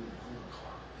people who even own a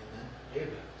car. Amen?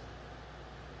 Amen.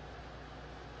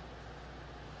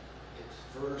 It's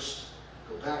first,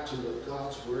 go back to what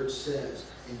God's Word says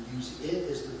and use it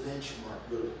as the benchmark,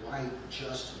 what is right,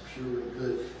 just, and pure, and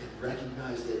good, and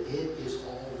recognize that it is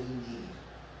all we need.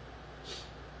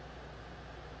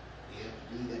 We have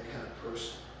to be that kind of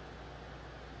person.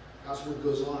 God's Word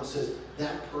goes on and says,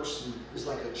 that person is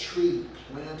like a tree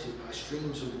planted by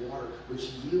streams of water,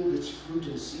 which yield its fruit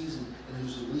in season, and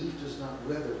whose leaf does not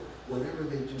wither. Whatever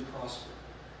they do prosper.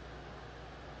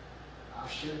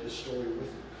 I've shared this story with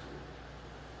you before.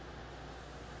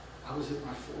 I was in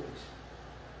my 40s.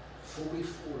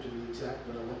 44 to be exact,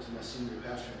 when I went to my senior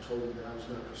pastor and told him that I was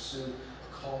going to pursue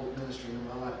a call of ministry in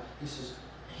my life. He says,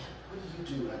 man, what do you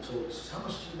do? And I told him, he says, how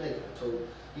much do you make? And I told him,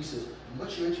 he says,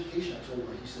 what's your education? I told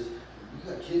him, he says, you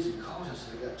got kids in college? I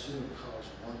said, I got 2 in college.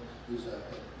 One who's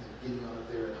getting on up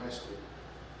there in high school.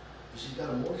 He said, you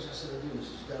got a mortgage? I said, I do. He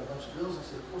says, you got a bunch of bills? I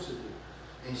said, of course I do.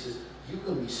 And he says, you're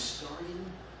going to be starting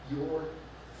your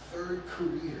 3rd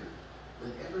career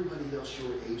when everybody else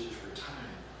your age is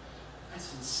retiring.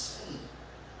 That's insane.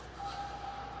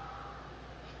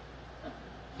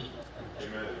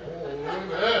 Amen. Oh,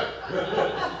 amen.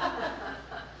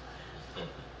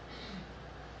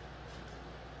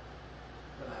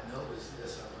 What I know is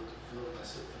this. I looked at Phil and I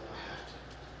said, Phil, I have to.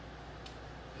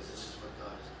 Because this is what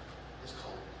God has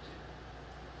called me to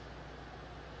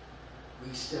do.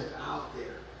 We step out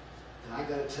there. And I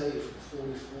got to tell you, from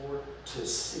 44 to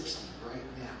 60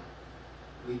 right now,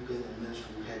 we've been in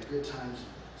ministry. We've had good times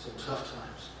and some tough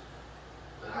times.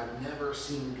 But I've never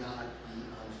seen God be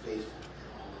unfaithful in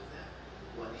all of that.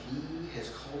 What He has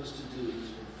called us to do, He's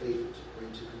been faithful to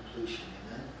bring to completion.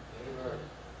 Amen? Amen.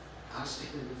 I'm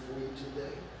standing before you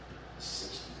today, a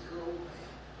 60-year-old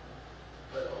man.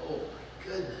 But oh my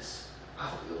goodness,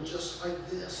 I feel just like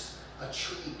this. A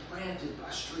tree planted by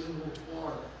a stream of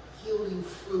water, yielding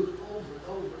fruit over and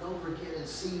over and over again in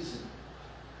season.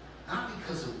 Not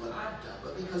because of what I've done,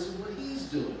 but because of what He's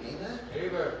doing. Amen?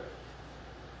 Amen.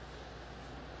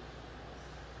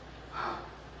 Wow.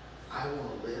 I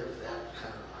want to live that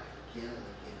kind of life again and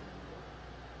again and more.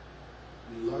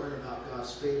 We learn about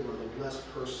God's favor on the blessed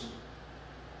person.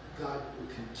 God will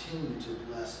continue to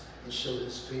bless and show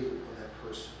His favor on that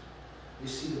person. We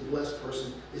see the blessed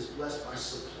person is blessed by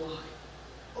supply.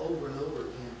 Over and over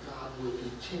again, God will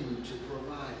continue to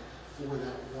provide for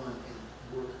that one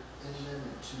and work in them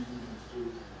and to them and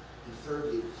through them. And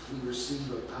thirdly, we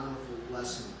receive a bountiful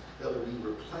blessing that will be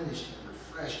replenished and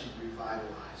refreshed and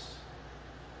revitalized.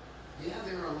 Yeah,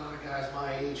 there are a lot of guys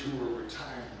my age who are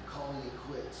retiring and calling it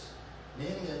quits.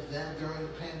 Many of them during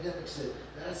the pandemic said,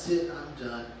 that's it, I'm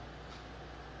done.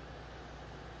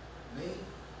 Me,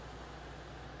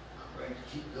 I'm ready to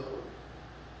keep going.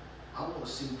 I want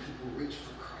to see people reach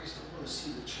for Christ. I want to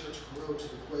see the church grow to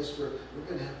the place where we're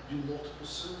going to have to do multiple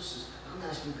services. I'm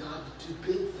asking God to do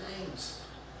big things.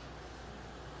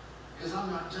 Because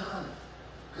I'm not done.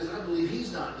 Because I believe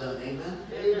He's not done. Amen?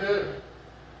 Amen.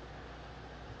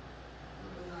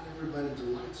 But not everybody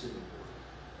delights in the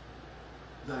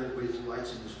Word. Not everybody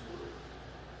delights in His Word.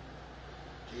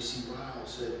 J.C. Ryle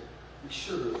said, be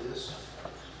sure of this.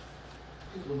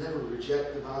 People never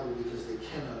reject the Bible because they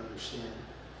cannot understand it.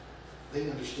 They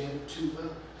understand it too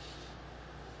well.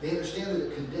 They understand that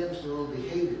it condemns their own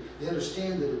behavior. They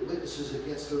understand that it witnesses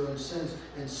against their own sins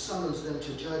and summons them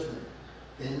to judgment.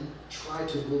 Then try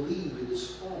to believe it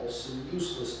is false and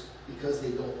useless because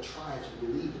they don't try to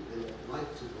believe it. They don't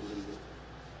like to believe it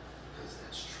because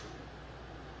that's true.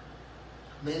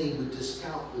 Many would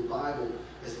discount the Bible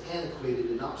as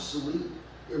antiquated and obsolete,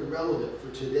 irrelevant for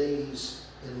today's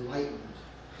enlightened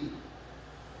people.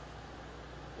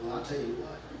 Well, I'll tell you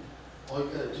what. All you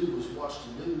got to do is watch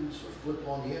the news or flip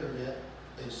on the internet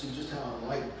and see just how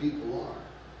enlightened people are.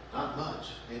 Not much.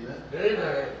 Amen?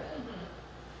 Amen.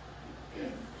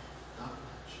 Not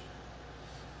much.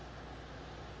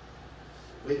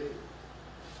 Wicked.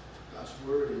 God's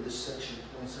word in this section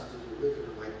points out that the wicked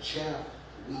are like chaff.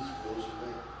 The wheat blows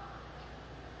away.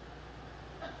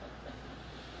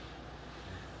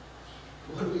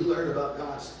 What do we learn about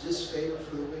God's disfavor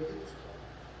for the wicked?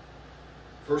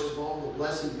 First of all, the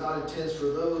blessing God intends for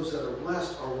those that are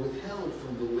blessed are withheld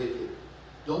from the wicked.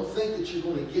 Don't think that you're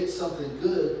going to get something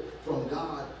good from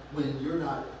God when you're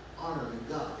not honoring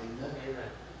God. Amen? Amen.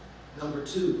 Number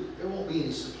two, there won't be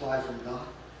any supply from God.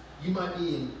 You might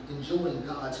be enjoying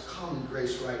God's common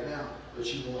grace right now,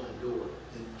 but you won't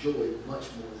enjoy much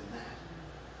more than that.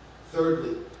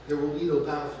 Thirdly, there will be no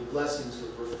bountiful blessings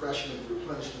of refreshment,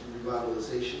 replenishment, and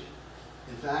revitalization.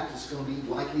 In fact, it's going to be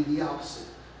likely the opposite.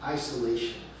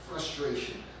 Isolation,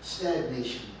 frustration,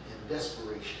 stagnation, and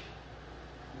desperation.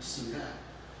 We see that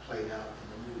played out in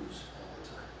the news all the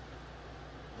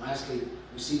time. Lastly,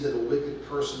 we see that a wicked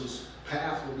person's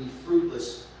path will be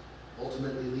fruitless,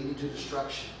 ultimately leading to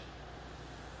destruction.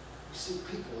 We see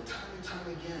people time and time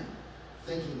again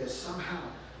thinking that somehow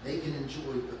they can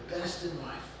enjoy the best in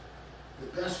life,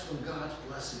 the best from God's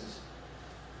blessings,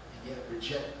 and yet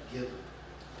reject the giver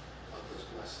of those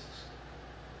blessings.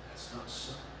 That's not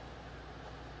so.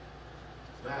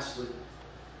 Lastly,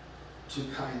 two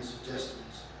kinds of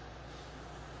destinies.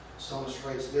 The psalmist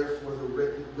writes, therefore the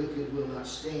wicked will not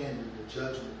stand in the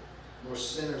judgment, nor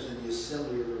sinners in the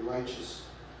assembly of the righteous.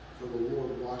 For the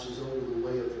Lord watches over the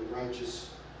way of the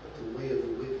righteous, but the way of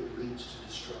the wicked leads to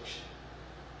destruction.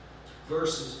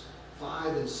 Verses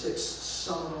 5 and 6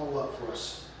 sum it all up for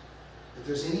us. If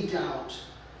there's any doubt,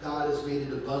 God has made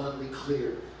it abundantly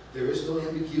clear. There is no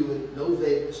ambiguity, no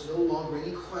vagueness, no longer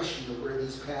any question of where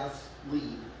these paths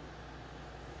lead.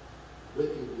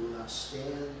 Wicked will not stand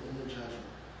in the judgment,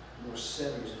 nor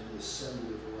sinners in the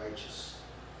assembly of the righteous.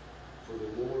 For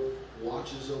the Lord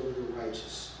watches over the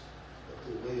righteous, but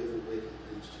the way of the wicked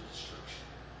leads to destruction.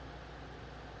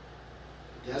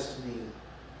 The destiny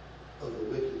of the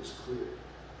wicked is clear,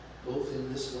 both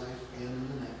in this life and in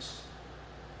the next.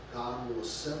 God will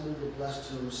assemble the blessed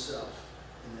to himself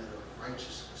in that of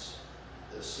righteousness,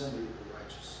 the assembly of the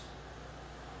righteous.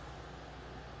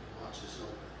 He watches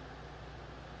over,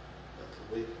 but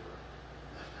the wicked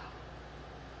are left out.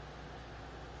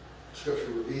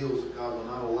 Scripture reveals that God will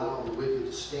not allow the wicked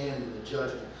to stand in the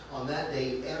judgment. On that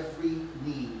day, every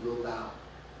knee will bow.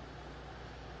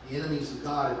 The enemies of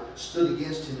God have stood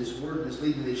against him, his word and his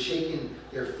leading. They've shaken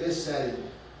their fists at him.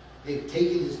 They've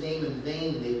taken his name in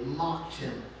vain. They've mocked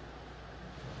him.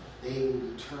 They will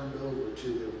be turned over to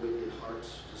their wicked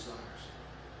heart's desires.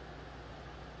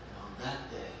 And on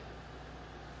that day,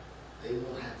 they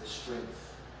won't have the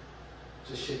strength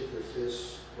to shake their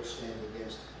fists or stand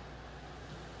against him.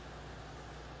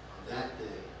 On that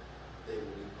day, they will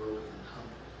be broken and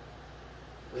humbled.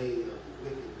 The way of the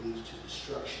wicked leads to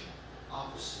destruction,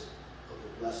 opposite of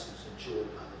the blessings enjoyed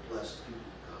by the blessed people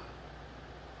of God,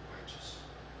 the righteous.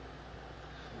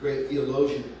 The great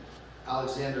theologian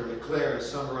Alexander McLaren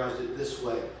summarized it this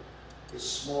way. It's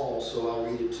small, so I'll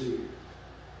read it to you.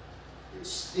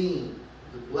 Its theme,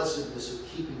 the blessedness of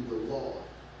keeping the law,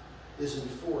 is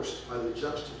enforced by the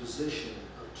juxtaposition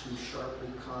of two sharply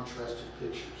contrasted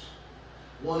pictures.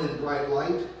 One in bright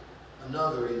light,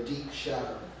 another in deep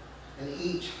shadow, and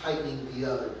each heightening the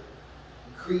other.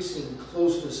 Increasing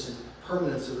closeness and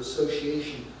permanence of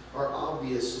association are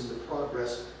obvious in the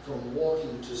progress from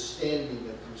walking to standing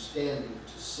and from standing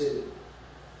to sitting.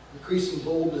 Increasing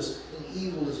boldness in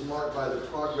evil is marked by the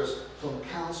progress from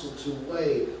counsel to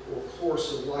way or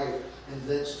course of life and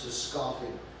thence to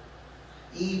scoffing.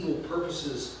 Evil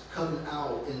purposes come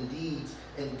out in deeds,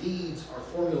 and deeds are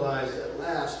formalized at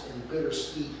last in bitter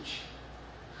speech.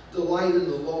 Delight in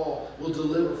the law will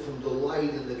deliver from delight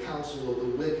in the counsel of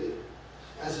the wicked.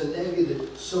 As a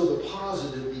negative, so the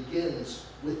positive begins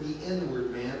with the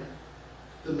inward man.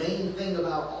 The main thing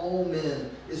about all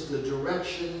men is the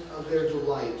direction of their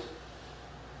delight.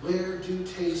 Where do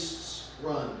tastes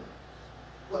run?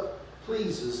 What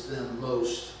pleases them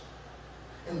most?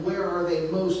 And where are they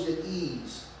most at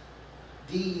ease?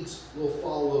 Deeds will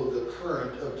follow the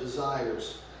current of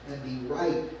desires and be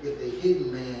right if the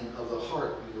hidden man of the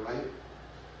heart be right.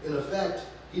 In effect,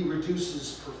 he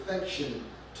reduces perfection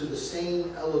to the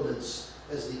same elements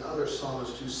as the other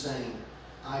psalmist who sang,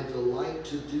 I delight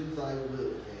to do thy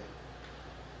will,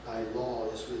 yea, thy law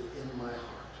is within my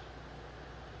heart.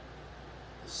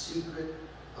 The secret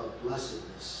of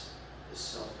blessedness is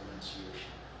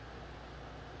self-renunciation.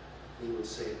 We would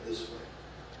say it this way,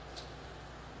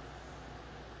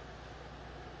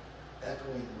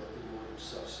 echoing what the Lord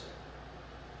himself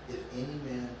said, if any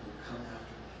man would come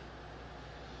after me,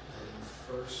 let him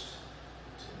first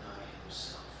deny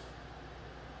himself.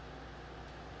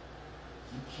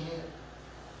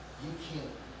 You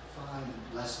can't find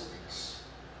blessedness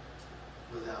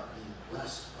without being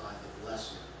blessed by the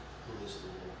blesser who is the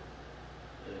Lord.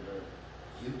 Amen.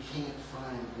 You can't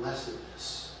find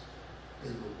blessedness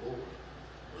in the Lord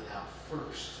without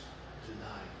first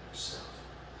denying yourself.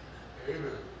 Amen.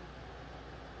 Amen.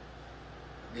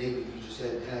 Maybe you just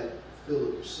hadn't had the fill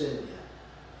of your sin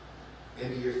yet.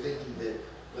 Maybe you're thinking that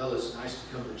well, it's nice to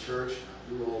come to church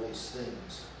and do all these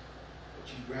things, but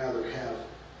you'd rather have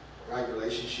a right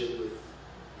relationship with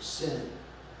your sin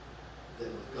than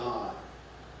with God,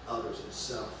 others, and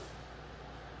self.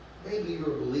 Maybe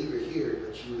you're a believer here,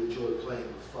 but you enjoy playing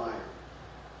with fire.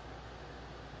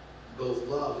 You both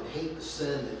love and hate the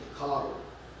sin that you coddle.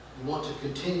 You want to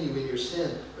continue in your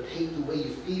sin, but hate the way you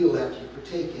feel after you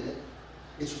partake in it.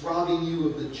 It's robbing you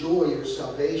of the joy of your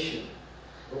salvation.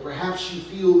 Or perhaps you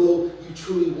feel, though you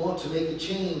truly want to make a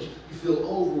change, you feel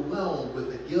overwhelmed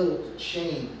with the guilt and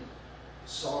shame,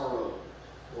 sorrow,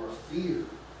 or fear.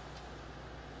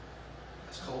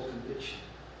 That's called conviction.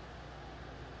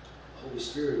 The Holy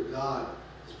Spirit of God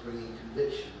is bringing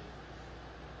conviction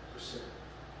for sin.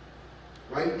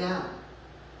 Right now,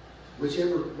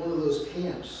 whichever one of those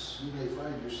camps you may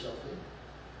find yourself in,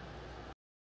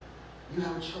 you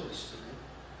have a choice to make.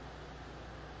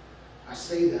 I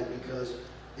say that because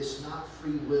it's not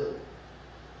free will.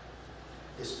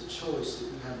 It's the choice that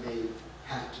you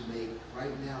have to make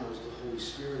right now as the Holy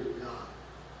Spirit of God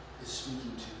is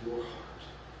speaking to your heart.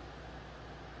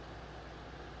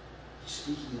 He's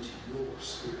speaking into your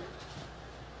spirit.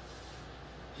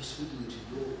 He's speaking into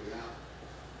your reality,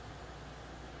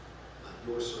 of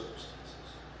your circumstances,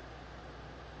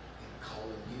 and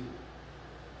calling you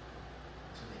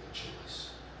to make a choice.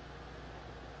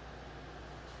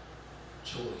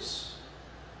 Choice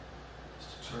is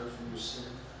to turn from your sin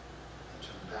and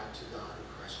turn back to God in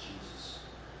Christ Jesus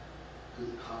through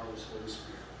the power of His Holy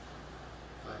Spirit.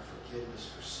 Find forgiveness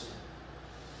for sin,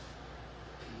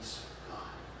 peace with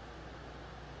God,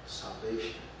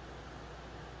 salvation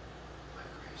by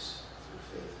grace through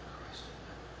faith in Christ.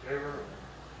 Amen.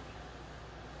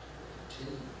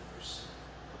 Continue in your sin.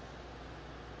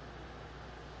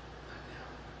 Not now.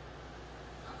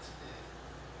 Not today.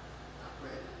 Not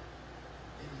ready.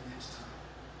 Maybe next time.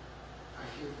 I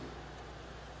hear you.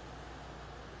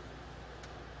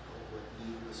 Oh, what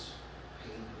needless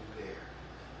pain we bear.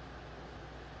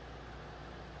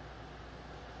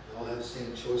 We all have the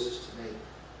same choices to make.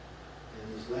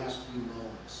 In these last few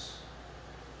moments,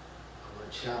 I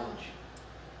want to challenge you,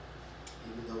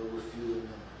 even though we're feeling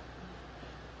them,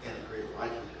 and a great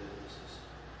likelihood is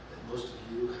that most of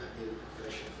you have made a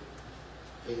profession of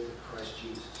faith in Christ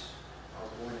Jesus, are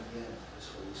born again of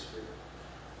His Holy Spirit.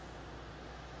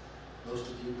 Most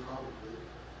of you probably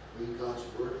read God's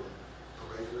Word on a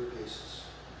regular basis,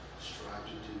 strive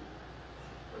to do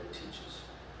what it teaches,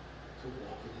 to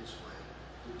walk in His way,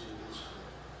 to do His will,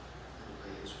 and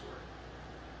obey His Word.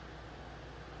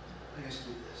 Let me ask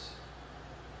you this.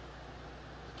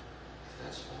 If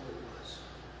that's all it was,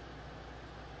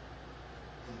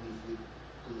 and we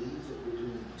believe that we're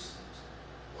doing these things,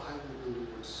 why would the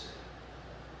Lord say,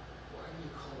 why do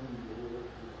you call me Lord,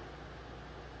 Lord,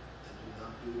 and do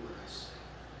not do what I say?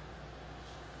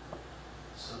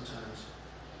 Sometimes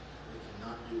we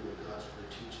cannot do what God's Word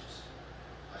teaches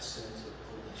by sins of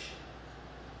omission,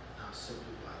 not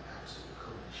simply by acts of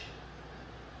commission.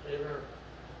 Amen.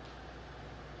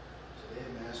 Today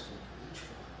I'm asking each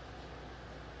one,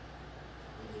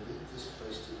 when you leave this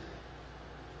place today,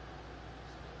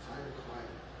 find a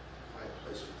quiet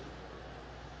place with the Lord.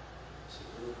 Say,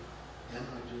 Lord,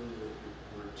 am I doing what your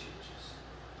Word teaches?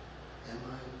 Am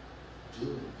I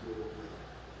doing your will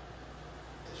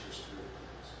as your Spirit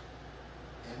leads?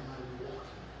 Am I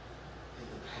walking in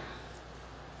the path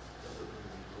that will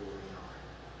bring me glory and honor,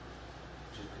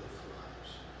 do good for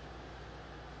others?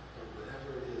 But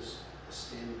whatever it is that's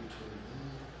standing between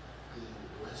me being the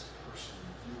blessed person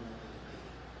that you want me to be,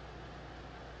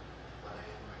 what I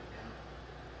am right now,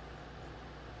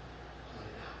 point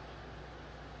it out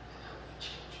and help me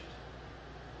change it.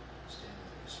 Stand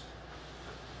with me, Spirit.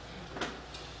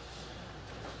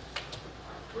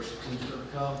 Worship team's going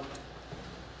to come.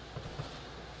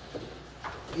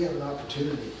 We have an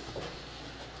opportunity,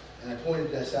 and I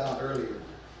pointed this out earlier.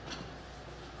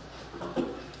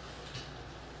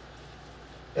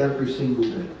 Every single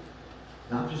day.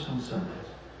 Not just on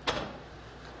Sundays.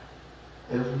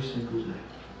 Every single day.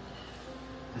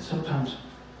 And sometimes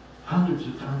hundreds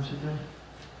of times a day.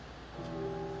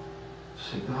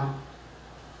 Say, God,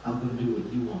 I'm going to do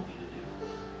what you want me to do.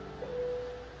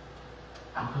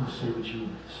 I'm going to say what you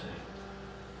want me to say.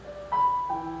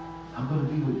 I'm going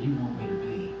to be what you want me to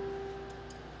be.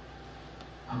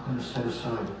 I'm going to set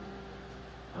aside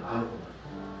what I want,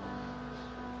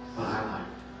 what I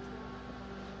like,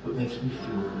 what makes me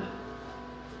feel good.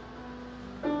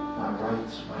 My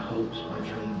rights, my hopes, my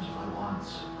dreams, my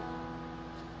wants.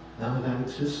 None of that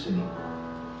exists anymore.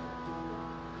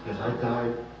 Because I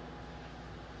died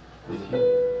with you.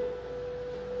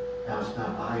 Now it's not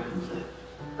I who live,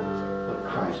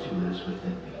 but Christ who lives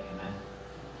within me. Amen.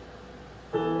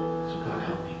 So God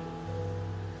help me.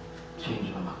 Change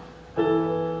my life.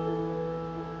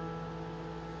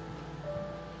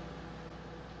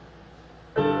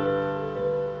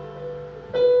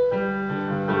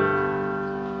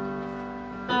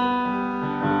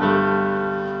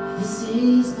 This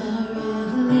is my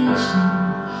revelation,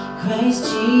 Christ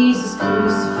Jesus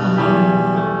crucified.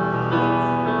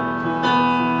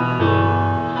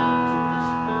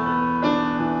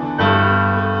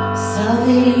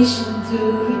 Salvation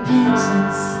through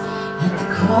repentance at the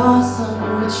cross on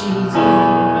which He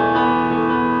died.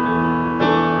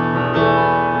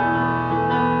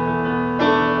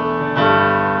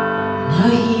 Now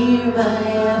hear my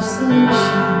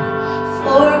absolution,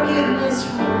 forgiveness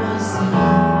for my sin.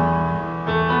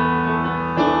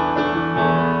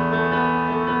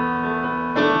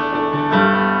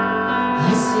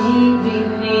 I sink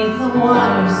beneath the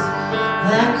waters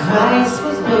that Christ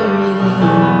was buried in.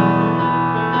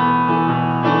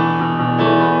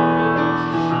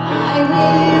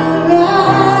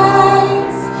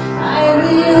 I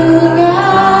will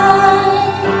rise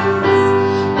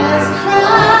as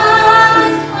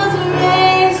Christ was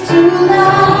raised to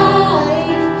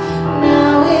life.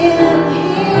 Now in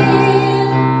Him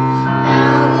I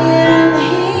live.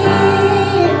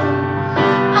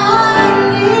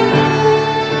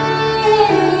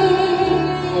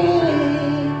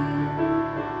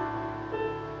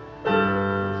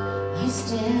 I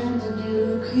stand a new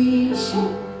creation,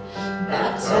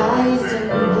 baptized in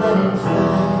blood and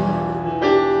fire.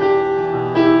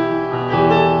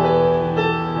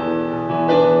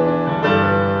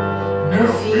 No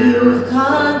fear of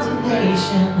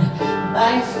condemnation,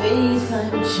 by faith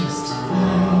I'm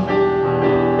justified.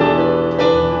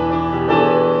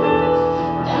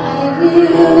 I will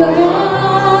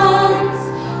rise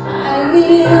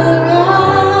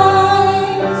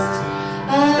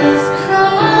as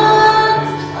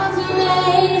Christ was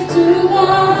raised to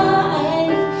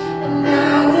life, and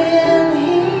now in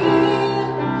Him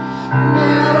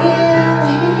I live.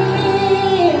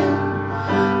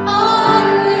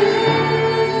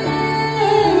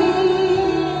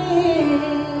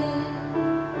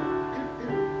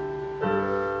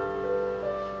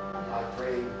 I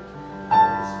pray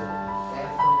as the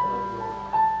anthem of your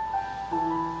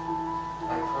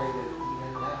I pray that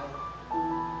even now,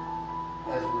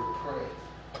 as we're praying,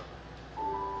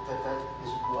 that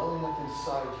is welling up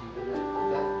inside you, and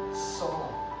that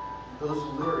song, those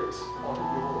lyrics are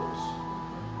yours.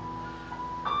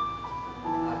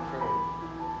 I pray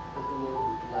that the Lord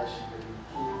would bless you, that He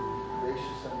would be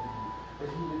gracious unto you, that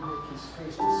He would make His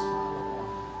face to smile upon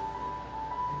you,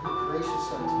 and be gracious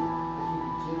unto you, that He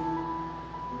would give you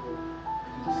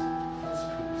peace, His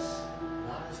peace,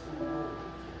 not as the world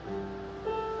would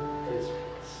give, His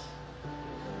peace.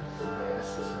 I ask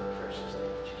this in the precious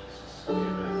name of Jesus.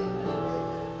 Amen.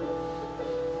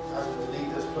 I'm going to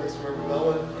leave this place where we're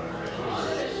going.